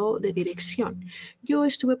Monitoreo de Dirección. Yo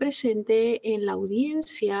estuve presente en la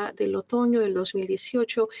audiencia del otoño del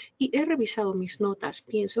 2018 y he revisado mis notas.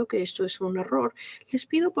 Pienso que esto es un error. Les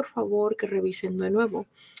pido por favor que revisen de nuevo.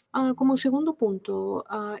 Como segundo punto,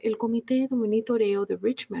 el Comité de Monitoreo de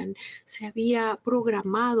Richmond se había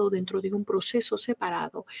programado dentro de un proceso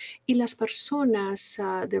separado y las personas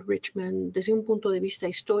de Richmond, desde un punto de vista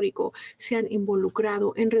histórico, se han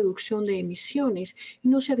involucrado en reducción de emisiones y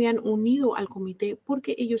no se habían unido al comité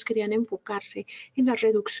porque ellos querían enfocarse en las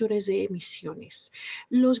reducciones de emisiones.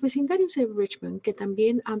 Los vecindarios de Richmond, que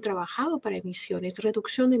también han trabajado para emisiones,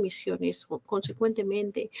 reducción de emisiones, o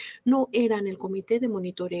consecuentemente no eran el comité de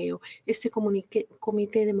monitoreo. Este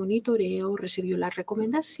comité de monitoreo recibió las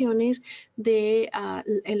recomendaciones del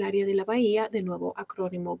área de la bahía, de nuevo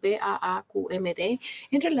acrónimo BAAQMD,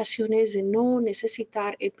 en relaciones de no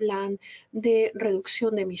necesitar el plan de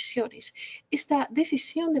reducción de emisiones. Esta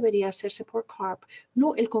decisión debería hacerse por CARB,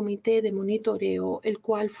 no el comité de monitoreo, el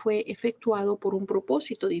cual fue efectuado por un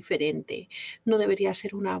propósito diferente. No debería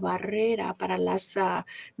ser una barrera para las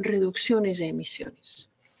reducciones de emisiones.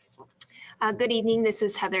 Good evening, this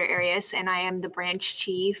is Heather Arias, and I am the branch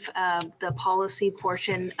chief of the policy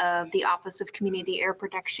portion of the Office of Community Air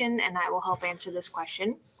Protection, and I will help answer this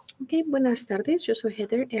question. Okay, buenas tardes, yo soy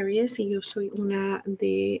Heather Arias y yo soy una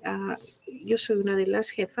de las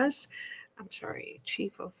jefas, I'm sorry,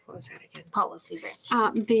 chief of, what was that again? Policy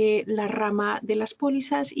branch. De la rama de las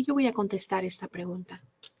pólizas y yo voy a contestar esta pregunta.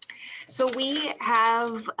 So we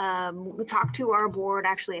have talked to our board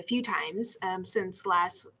actually a few times since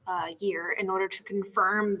last year in order to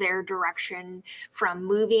confirm their direction from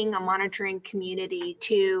moving a monitoring community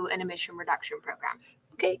to an emission reduction program.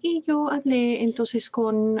 Ok, y yo hablé entonces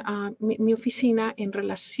con mi oficina en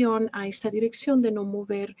relación a esta dirección de no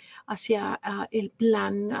mover hacia el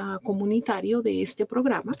plan comunitario de este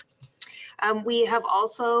programa. We have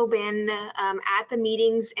also been at the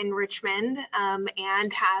meetings in Richmond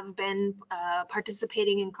and have been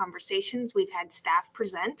participating in conversations. We've had staff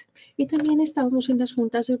present. Y también estábamos en las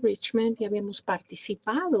juntas de Richmond y habíamos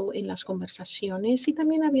participado en las conversaciones y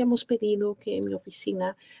también habíamos pedido que mi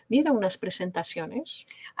oficina diera unas presentaciones.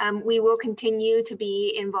 We will continue to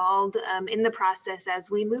be involved in the process as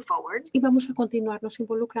we move forward. Y vamos a continuarnos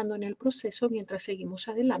involucrando en el proceso mientras seguimos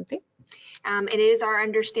adelante. It is our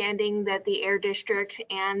understanding that the Air District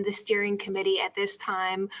and the steering committee at this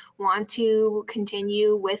time want to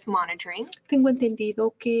continue with monitoring. Tengo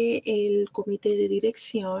entendido que el comité de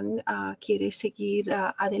dirección quiere seguir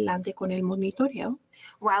adelante con el monitoreo,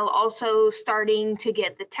 while also starting to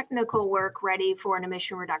get the technical work ready for an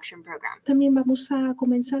emission reduction program. También vamos a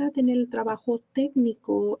comenzar a tener el trabajo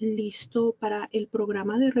técnico listo para el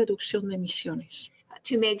programa de reducción de emisiones.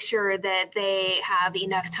 To make sure that they have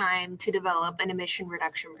enough time to develop an emission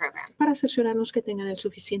reduction program. Para asegurarnos que tengan el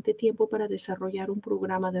suficiente tiempo para desarrollar un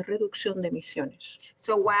programa de reducción de emisiones.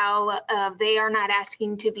 So while they are not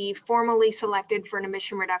asking to be formally selected for an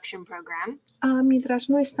emission reduction program, mientras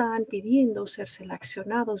no están pidiendo ser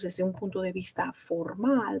seleccionados desde un punto de vista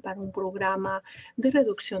formal para un programa de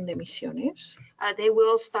reducción de emisiones, they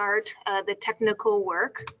will start the technical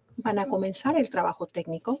work. Van a comenzar el trabajo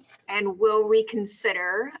técnico. And will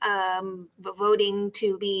reconsider voting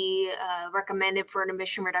to be recommended for an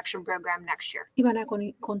emission reduction program next year. Y van a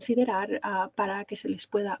considerar para que se les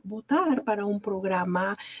pueda votar para un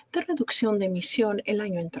programa de reducción de emisión el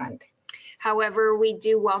año entrante. However, we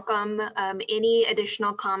do welcome any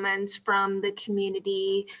additional comments from the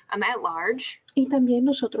community at large. Y también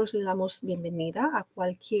nosotros le damos bienvenida a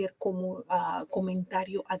cualquier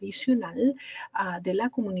comentario adicional de la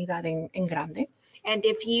comunidad en grande. And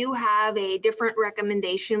if you have a different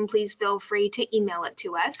recommendation, please feel free to email it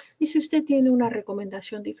to us. Y si usted tiene una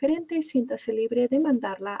recomendación diferente, siéntase libre de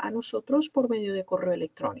mandarla a nosotros por medio de correo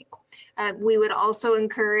electrónico. We would also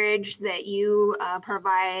encourage that you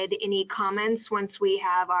provide any comments once we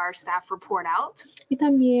have our staff report out. Y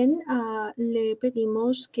también le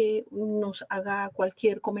pedimos que nos haga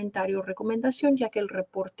cualquier comentario o recomendación ya que el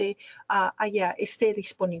reporte allá esté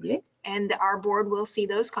disponible. And our board will see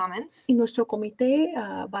those comments. Y nuestro comité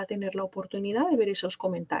va a tener la oportunidad de ver esos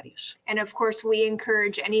comentarios. And of course, we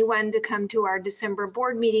encourage anyone to come to our December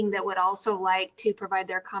board meeting that would also like to provide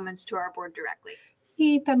their comments to our board directly.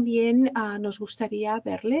 Y también nos gustaría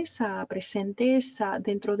verles presentes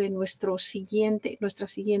dentro de nuestra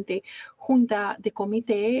siguiente junta de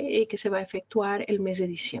comité que se va a efectuar el mes de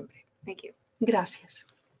diciembre. Thank you. Gracias.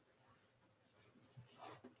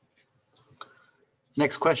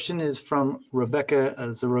 Next question is from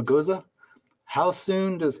Rebecca Zaragoza. How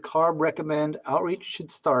soon does CARB recommend outreach should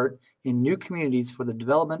start in new communities for the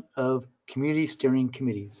development of community steering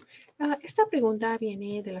committees? Esta pregunta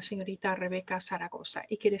viene de la señorita Rebeca Zaragoza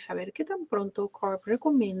y quiere saber qué tan pronto CARB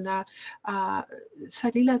recomienda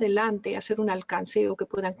salir adelante, hacer un alcance o que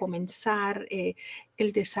puedan comenzar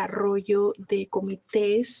el desarrollo de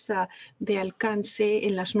comités de alcance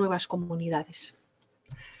en las nuevas comunidades.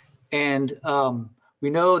 And we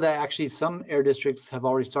know that actually some air districts have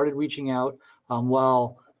already started reaching out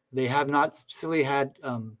while they have not specifically had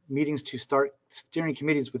meetings to start steering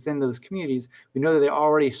committees within those communities. We know that they're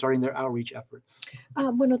already starting their outreach efforts.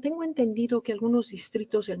 Bueno, tengo entendido que algunos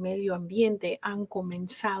distritos del medio ambiente han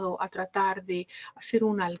comenzado a tratar de hacer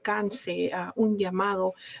un alcance, un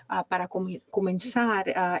llamado para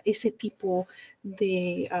comenzar ese tipo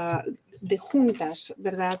de juntas,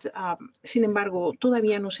 ¿verdad? Sin embargo,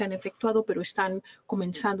 todavía no se han efectuado, pero están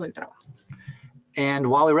comenzando el trabajo. And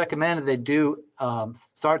while we recommend that they do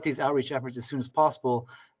start these outreach efforts as soon as possible,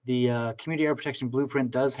 the Community Air Protection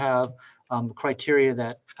Blueprint does have criteria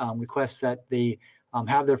that requests that they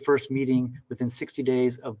have their first meeting within 60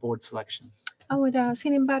 days of board selection. Ahora,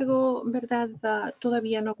 sin embargo, ¿verdad?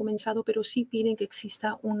 Todavía no ha comenzado, pero sí piden que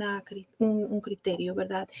exista un criterio,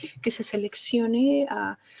 ¿verdad? Que se seleccione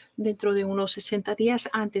dentro de unos 60 días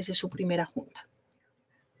antes de su primera junta.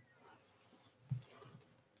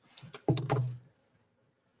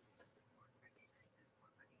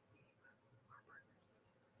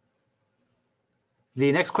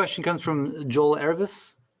 The next question comes from Joel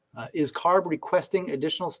Ervis. Is CARB requesting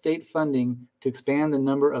additional state funding to expand the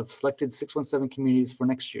number of selected 617 communities for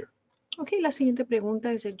next year? Ok, la siguiente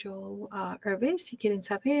pregunta es de Joel Herves. Si quieren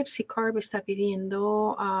saber si CARB está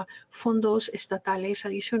pidiendo fondos estatales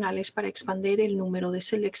adicionales para expandir el número de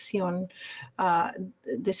selección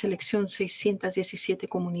 617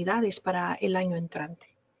 comunidades para el año entrante.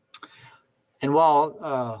 And while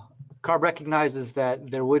CARB recognizes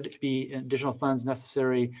that there would be additional funds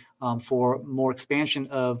necessary for more expansion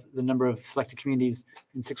of the number of selected communities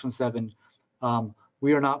in 617,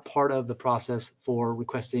 we are not part of the process for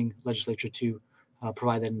requesting legislature to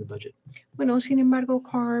provide that in the budget. Bueno, sin embargo,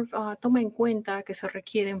 CARB toma en cuenta que se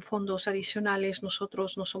requieren fondos adicionales.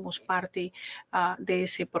 Nosotros no somos parte de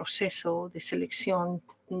ese proceso de selección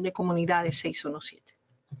de comunidades 617.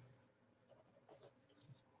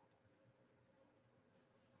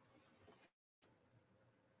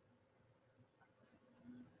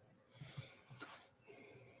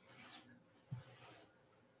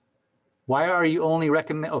 Why are you only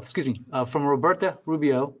from Roberta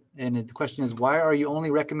Rubio, and the question is, why are you only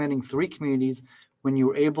recommending 3 communities when you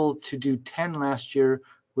were able to do 10 last year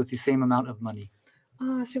with the same amount of money?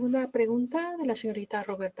 Segunda pregunta de la señorita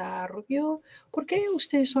Roberta Rubio. ¿Por qué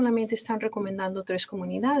ustedes solamente están recomendando 3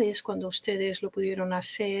 comunidades cuando ustedes lo pudieron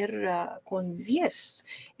hacer con 10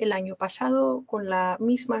 el año pasado con la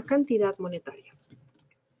misma cantidad monetaria?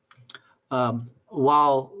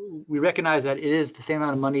 While we recognize that it is the same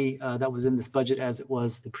amount of money that was in this budget as it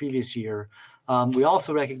was the previous year, we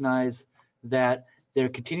also recognize that there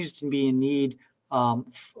continues to be a need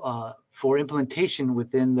for implementation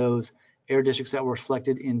within those air districts that were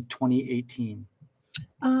selected in 2018.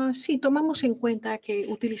 Sí, tomamos en cuenta que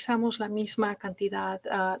utilizamos la misma cantidad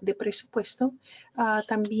de presupuesto.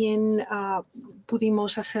 También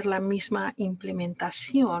pudimos hacer la misma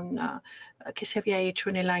implementación que se había hecho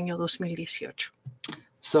en el año 2018.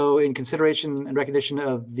 So in consideration and recognition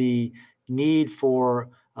of the need for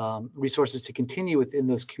resources to continue within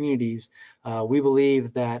those communities, we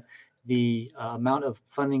believe that the amount of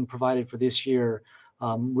funding provided for this year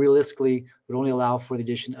realistically would only allow for the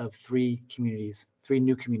addition of 3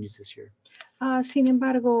 new communities this year. Sin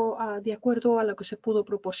embargo, de acuerdo a lo que se pudo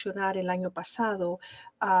proporcionar el año pasado,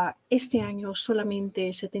 este año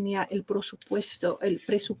solamente se tenía el presupuesto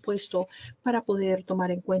para poder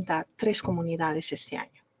tomar en cuenta 3 comunidades este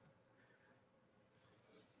año.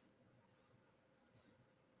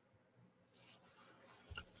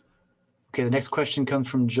 Okay, the next question comes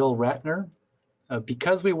from Jill Ratner.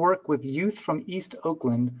 Because we work with youth from East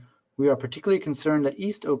Oakland, we are particularly concerned that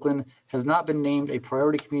East Oakland has not been named a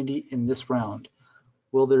priority community in this round.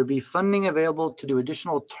 Will there be funding available to do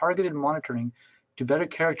additional targeted monitoring to better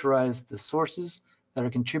characterize the sources that are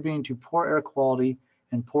contributing to poor air quality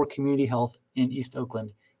and poor community health in East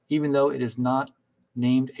Oakland, even though it is not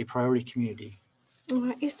named a priority community?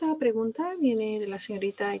 Esta pregunta viene de la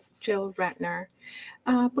señorita Jill Ratner,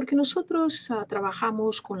 porque nosotros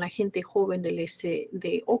trabajamos con la gente joven del este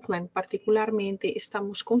de Oakland. Particularmente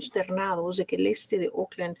estamos consternados de que el este de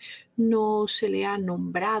Oakland no se le ha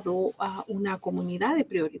nombrado a una comunidad de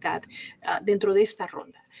prioridad dentro de esta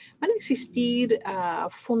ronda. Van a existir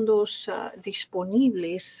fondos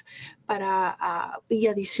disponibles y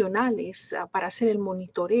adicionales para hacer el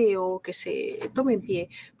monitoreo que se tome en pie,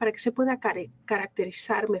 para que se pueda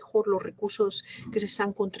caracterizar mejor los recursos que se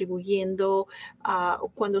están contribuyendo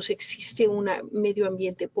cuando se existe un medio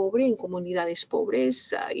ambiente pobre en comunidades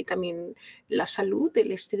pobres y también la salud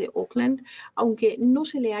del este de Oakland, aunque no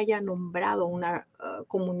se le haya nombrado una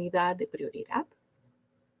comunidad de prioridad.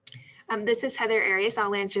 This is Heather Arias.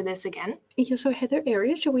 I'll answer this again. Y yo soy Heather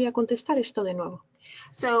Arias. Yo voy a contestar esto de nuevo.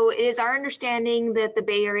 So it is our understanding that the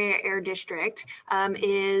Bay Area Air District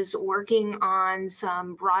is working on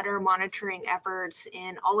some broader monitoring efforts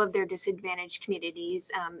in all of their disadvantaged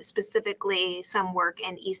communities, specifically some work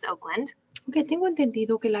in East Oakland. Okay, tengo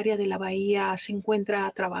entendido que el área de la bahía se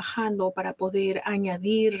encuentra trabajando para poder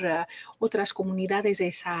añadir otras comunidades de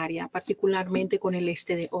esa área, particularmente con el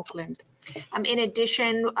este de Oakland. In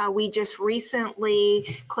addition, we just recently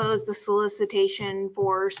closed the solicitation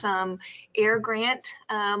for some air grant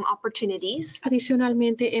opportunities.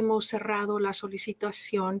 Adicionalmente, hemos cerrado la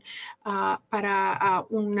solicitación para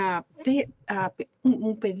un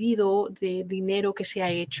pedido de dinero que se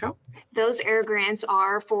ha hecho. Those air grants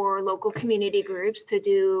are for local community groups to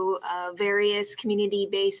do various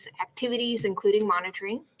community-based activities, including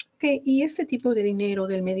monitoring. Okay, y este tipo de dinero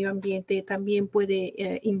del medio ambiente también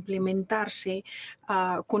puede implementarse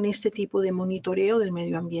con este tipo de monitoreo del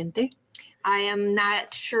medio ambiente. I am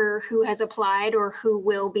not sure who has applied or who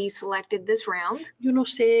will be selected this round. Yo no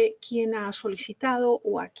sé quién ha solicitado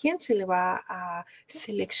o a quién se le va a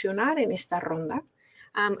seleccionar en esta ronda.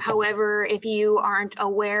 However, if you aren't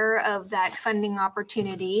aware of that funding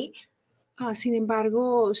opportunity, Sin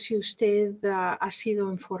embargo, si usted ha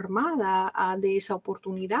sido informada de esa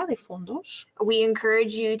oportunidad de fondos, we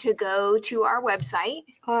encourage you to go to our website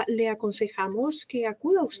le aconsejamos que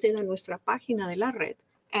acuda usted a nuestra página de la red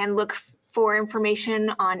and look for information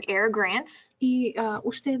on air grants y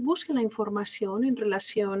usted busque la información en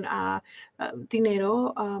relación a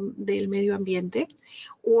dinero del medio ambiente,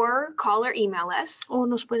 or call or email us, o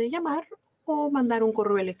nos puede llamar o mandar un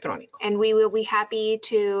correo electrónico. and we will be happy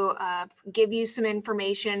to give you some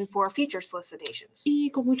information for future solicitations. Y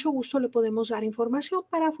con mucho gusto le podemos dar información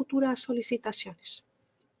para futuras solicitaciones.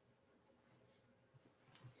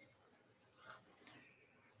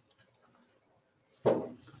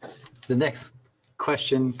 The next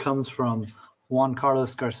question comes from Juan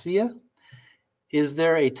Carlos Garcia. Is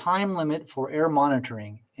there a time limit for air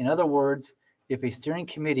monitoring? In other words, if a steering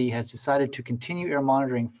committee has decided to continue air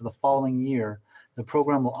monitoring for the following year, the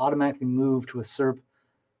program will automatically move to a SERP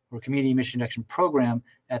or Community Emission Reduction Program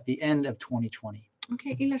at the end of 2020.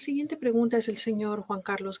 Okay. Y la siguiente pregunta es el señor Juan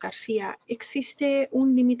Carlos García. ¿Existe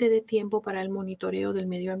un límite de tiempo para el monitoreo del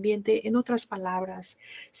medio ambiente? En otras palabras,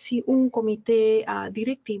 si un comité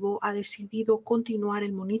directivo ha decidido continuar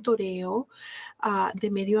el monitoreo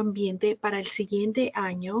de medio ambiente para el siguiente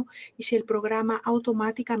año y si el programa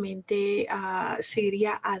automáticamente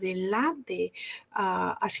seguiría adelante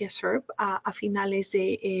hacia SERP a finales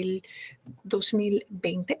del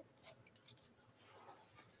 2020.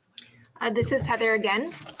 This is Heather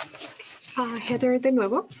again. Heather de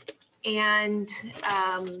nuevo. And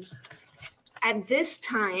at this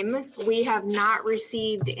time, we have not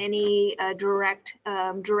received any direct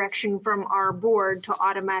direction from our board to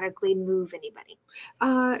automatically move anybody.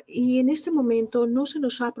 Y en este momento no se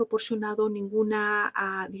nos ha proporcionado ninguna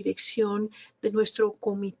dirección de nuestro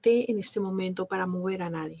comité en este momento para mover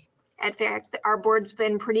a nadie. In fact, our board's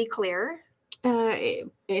been pretty clear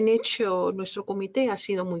En hecho, nuestro comité ha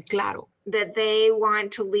sido muy claro that they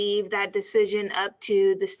want to leave that decision up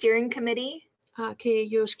to the steering committee que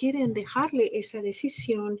ellos quieren dejarle esa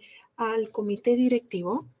decisión al comité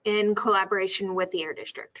directivo in collaboration with the Air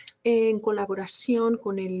District. En colaboración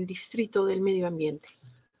con el Distrito del Medio Ambiente.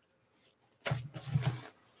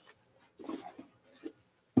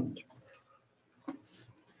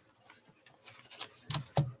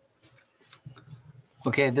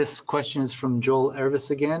 Okay, this question is from Joel Ervis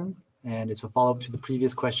again, and it's a follow-up to the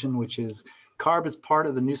previous question, which is CARB is part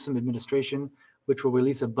of the Newsom administration, which will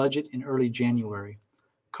release a budget in early January.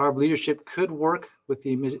 CARB leadership could work with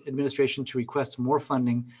the administration to request more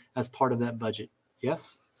funding as part of that budget.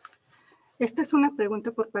 Yes? Esta es una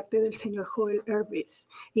pregunta por parte del señor Joel Ervis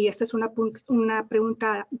y esta es una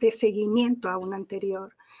pregunta de seguimiento a una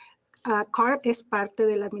anterior. CARB es parte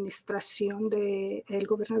de la administración del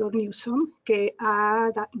gobernador Newsom que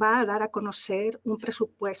va a dar a conocer un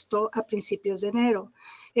presupuesto a principios de enero.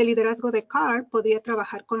 El liderazgo de CARB podría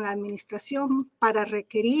trabajar con la administración para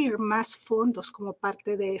requerir más fondos como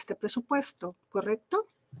parte de este presupuesto, ¿correcto?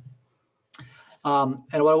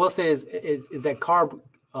 And what I will say is that CARB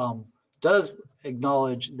does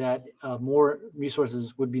acknowledge that more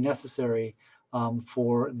resources would be necessary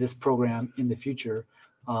for this program in the future.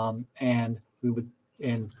 And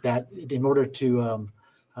that in order to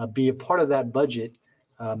be a part of that budget,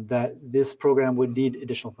 that this program would need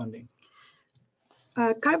additional funding.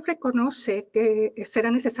 CARB reconoce que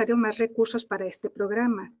será necesario más recursos para este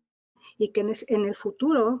programa y que en el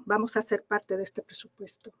futuro vamos a ser parte de este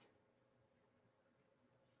presupuesto.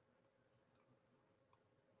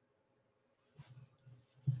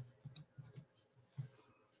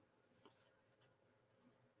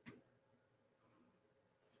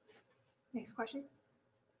 Next question.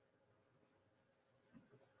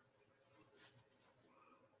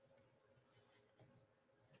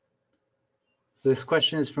 This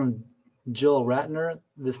question is from Jill Ratner.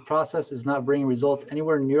 This process is not bringing results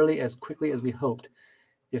anywhere nearly as quickly as we hoped.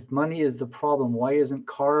 If money is the problem, why isn't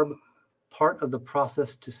CARB part of the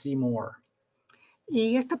process to see more?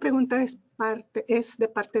 Y esta pregunta es de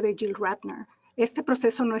parte de Jill Ratner. Este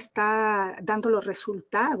proceso no está dando los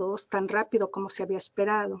resultados tan rápido como se había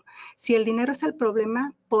esperado. Si el dinero es el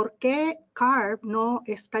problema, ¿por qué CARB no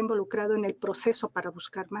está involucrado en el proceso para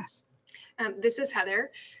buscar más? This is Heather.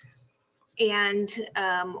 And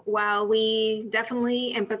while we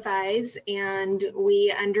definitely empathize and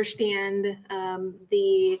we understand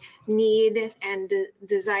the need and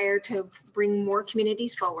desire to bring more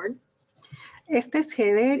communities forward, Este es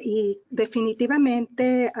Heather y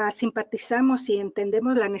definitivamente simpatizamos y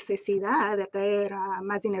entendemos la necesidad de atraer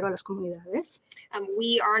más dinero a las comunidades.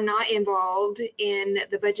 we are not involved in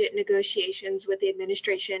the budget negotiations with the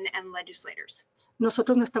administration and legislators.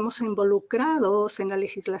 Nosotros no estamos involucrados en la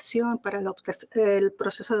legislación para el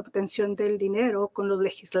proceso de obtención del dinero con los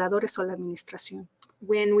legisladores o la administración.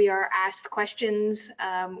 When we are asked questions,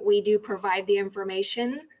 we do provide the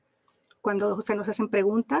information. Cuando se nos hacen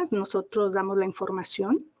preguntas, nosotros damos la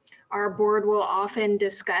información. Our board will often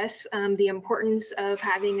discuss the importance of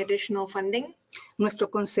having additional funding. Nuestro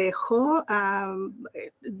consejo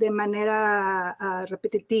de manera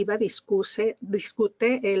repetitiva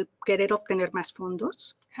discute el querer obtener más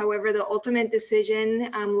fondos. However, the ultimate decision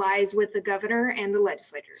lies with the governor and the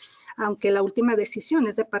legislatures. Aunque la última decisión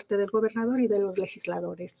es de parte del gobernador y de los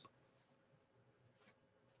legisladores.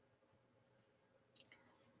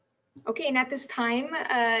 Okay, and at this time,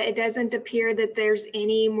 it doesn't appear that there's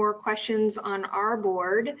any more questions on our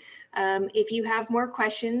board. If you have more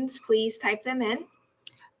questions, please type them in.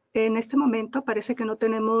 En este momento parece que no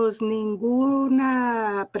tenemos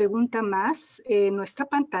ninguna pregunta más en nuestra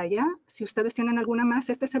pantalla. Si ustedes tienen alguna más,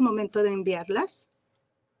 este es el momento de enviarlas.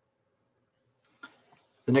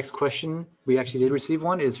 The next question, we actually did receive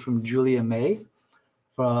one, is from Julia May.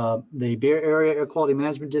 The Bay Area Air Quality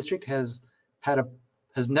Management District has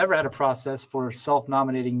never had a process for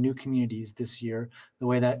self-nominating new communities this year, the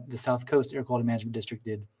way that the South Coast Air Quality Management District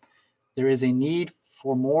did. There is a need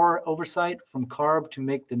for more oversight from CARB to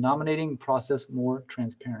make the nominating process more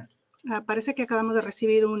transparent. Parece que acabamos de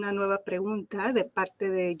recibir una nueva pregunta de parte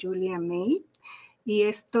de Julia May. Y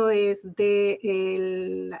esto es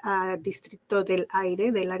del Distrito del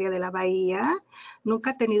Aire, del área de la Bahía.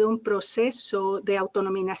 Nunca ha tenido un proceso de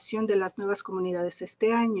autonominación de las nuevas comunidades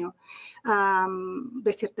este año.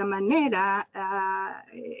 De cierta manera,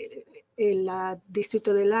 el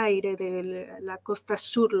Distrito del Aire de la costa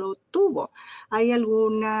sur lo tuvo. ¿Hay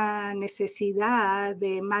alguna necesidad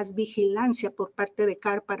de más vigilancia por parte de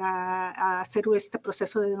CARB para hacer este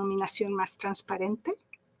proceso de denominación más transparente?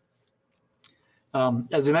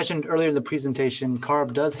 As we mentioned earlier in the presentation,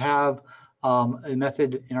 CARB does have a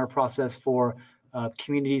method in our process for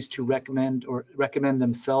communities to recommend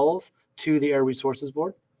themselves to the Air Resources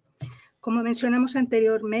Board. Como mencionamos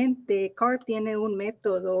anteriormente, CARB tiene un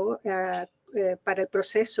método para el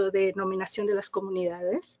proceso de nominación de las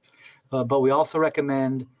comunidades. But we also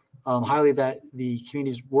recommend highly that the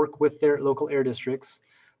communities work with their local air districts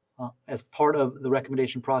as part of the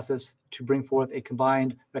recommendation process to bring forth a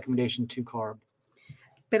combined recommendation to CARB.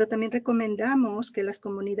 Pero también recomendamos que las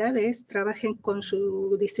comunidades trabajen con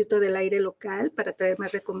su distrito del aire local para traer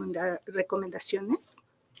más recomendaciones.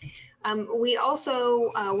 We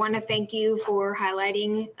also want to thank you for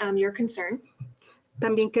highlighting your concern.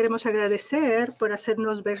 También queremos agradecer por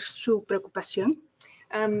hacernos ver su preocupación.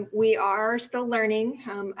 We are still learning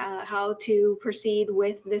how to proceed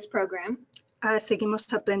with this program. Seguimos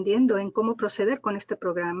aprendiendo en cómo proceder con este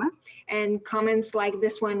programa. And comments like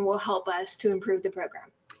this one will help us to improve the program.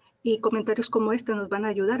 Y comentarios como este nos van a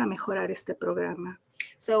ayudar a mejorar este programa.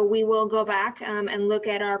 So we will go back and look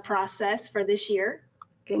at our process for this year.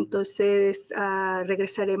 Entonces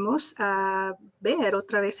regresaremos a ver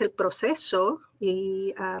otra vez el proceso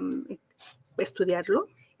y estudiarlo.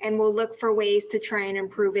 And we'll look for ways to try and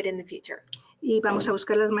improve it in the future. Y vamos a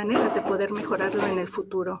buscar las maneras de poder mejorarlo en el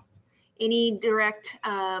futuro. Any direct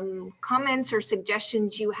comments or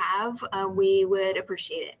suggestions you have, we would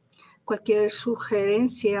appreciate it. Cualquier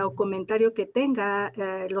sugerencia o comentario que tenga,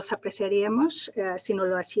 los apreciaríamos si nos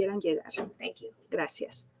lo hicieran llegar. Thank you.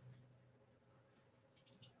 Gracias.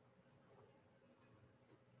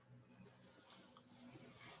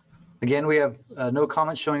 Again, we have no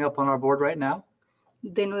comments showing up on our board right now.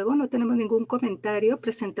 De nuevo, no tenemos ningún comentario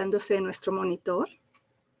presentándose en nuestro monitor.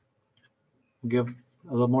 We'll give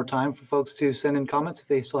a little more time for folks to send in comments if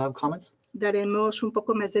they still have comments. Daremos un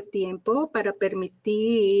poco más de tiempo para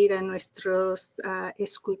permitir a nuestros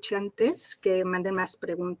escuchantes que manden más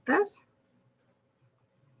preguntas.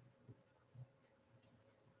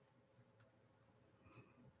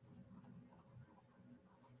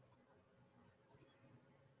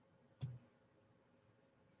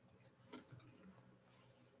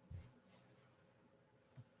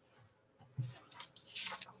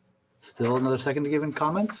 Still another second to give in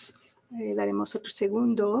comments. Daremos otros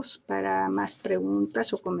segundos para más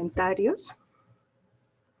preguntas o comentarios.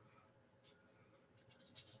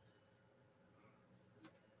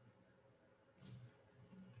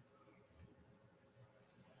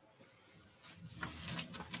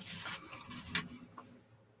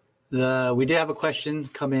 We did have a question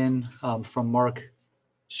come in from Mark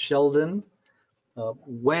Sheldon.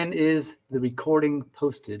 When is the recording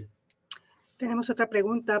posted? Tenemos otra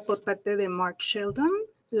pregunta por parte de Mark Sheldon.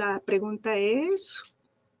 La pregunta es,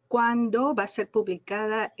 ¿cuándo va a ser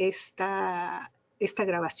publicada esta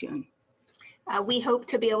grabación? We hope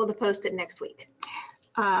to be able to post it next week.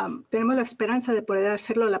 Tenemos la esperanza de poder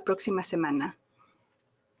hacerlo la próxima semana.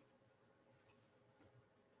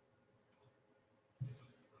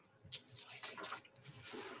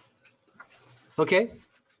 Okay.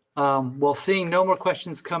 Well, seeing no more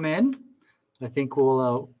questions come in, I think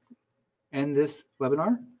we'll end this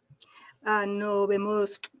webinar. No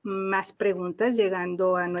vemos más preguntas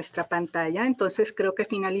llegando a nuestra pantalla, entonces creo que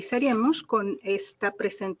finalizaríamos con esta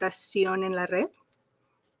presentación en la red.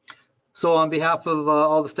 So on behalf of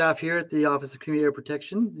all the staff here at the Office of Community Air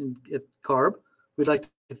Protection at CARB, we'd like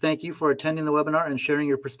to thank you for attending the webinar and sharing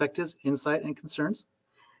your perspectives, insight, and concerns.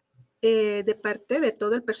 De parte de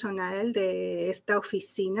todo el personal de esta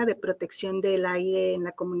oficina de protección del aire en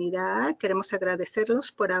la comunidad, queremos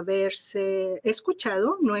agradecerlos por haberse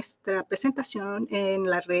escuchado nuestra presentación en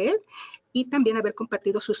la red y también haber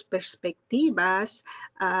compartido sus perspectivas,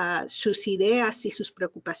 sus ideas y sus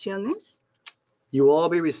preocupaciones. You will all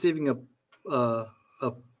be receiving a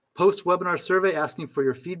post-webinar survey asking for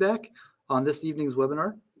your feedback on this evening's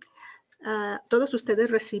webinar. Todos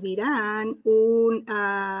ustedes recibirán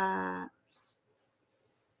una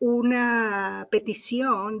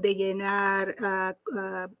petición de llenar,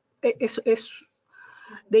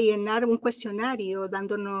 de llenar un cuestionario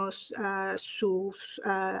dándonos sus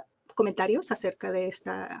comentarios acerca de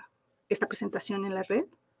esta presentación en la red.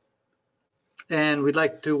 And we'd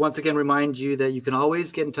like to once again remind you that you can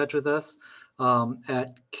always get in touch with us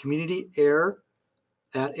at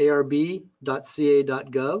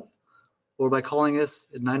communityair@arb.ca.gov or by calling us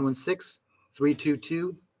at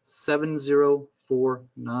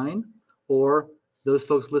 916-322-7049 or those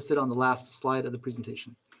folks listed on the last slide of the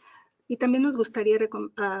presentation. Y también nos gustaría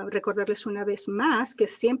recordarles una vez más que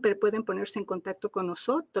siempre pueden ponerse en contacto con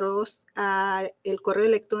nosotros el correo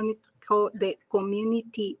electrónico de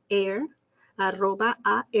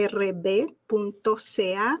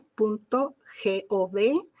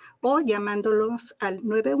communityair@arb.ca.gov o llamándolos al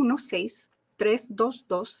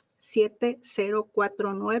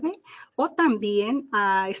 916-322-7049 o también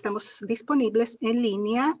estamos disponibles en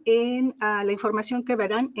línea en la información que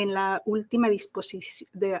verán en la última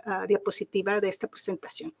diapositiva de esta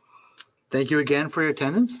presentación. Thank you again for your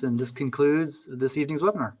attendance, and this concludes this evening's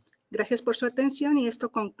webinar. Gracias por su atención y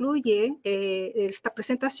esto concluye esta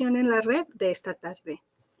presentación en la red de esta tarde.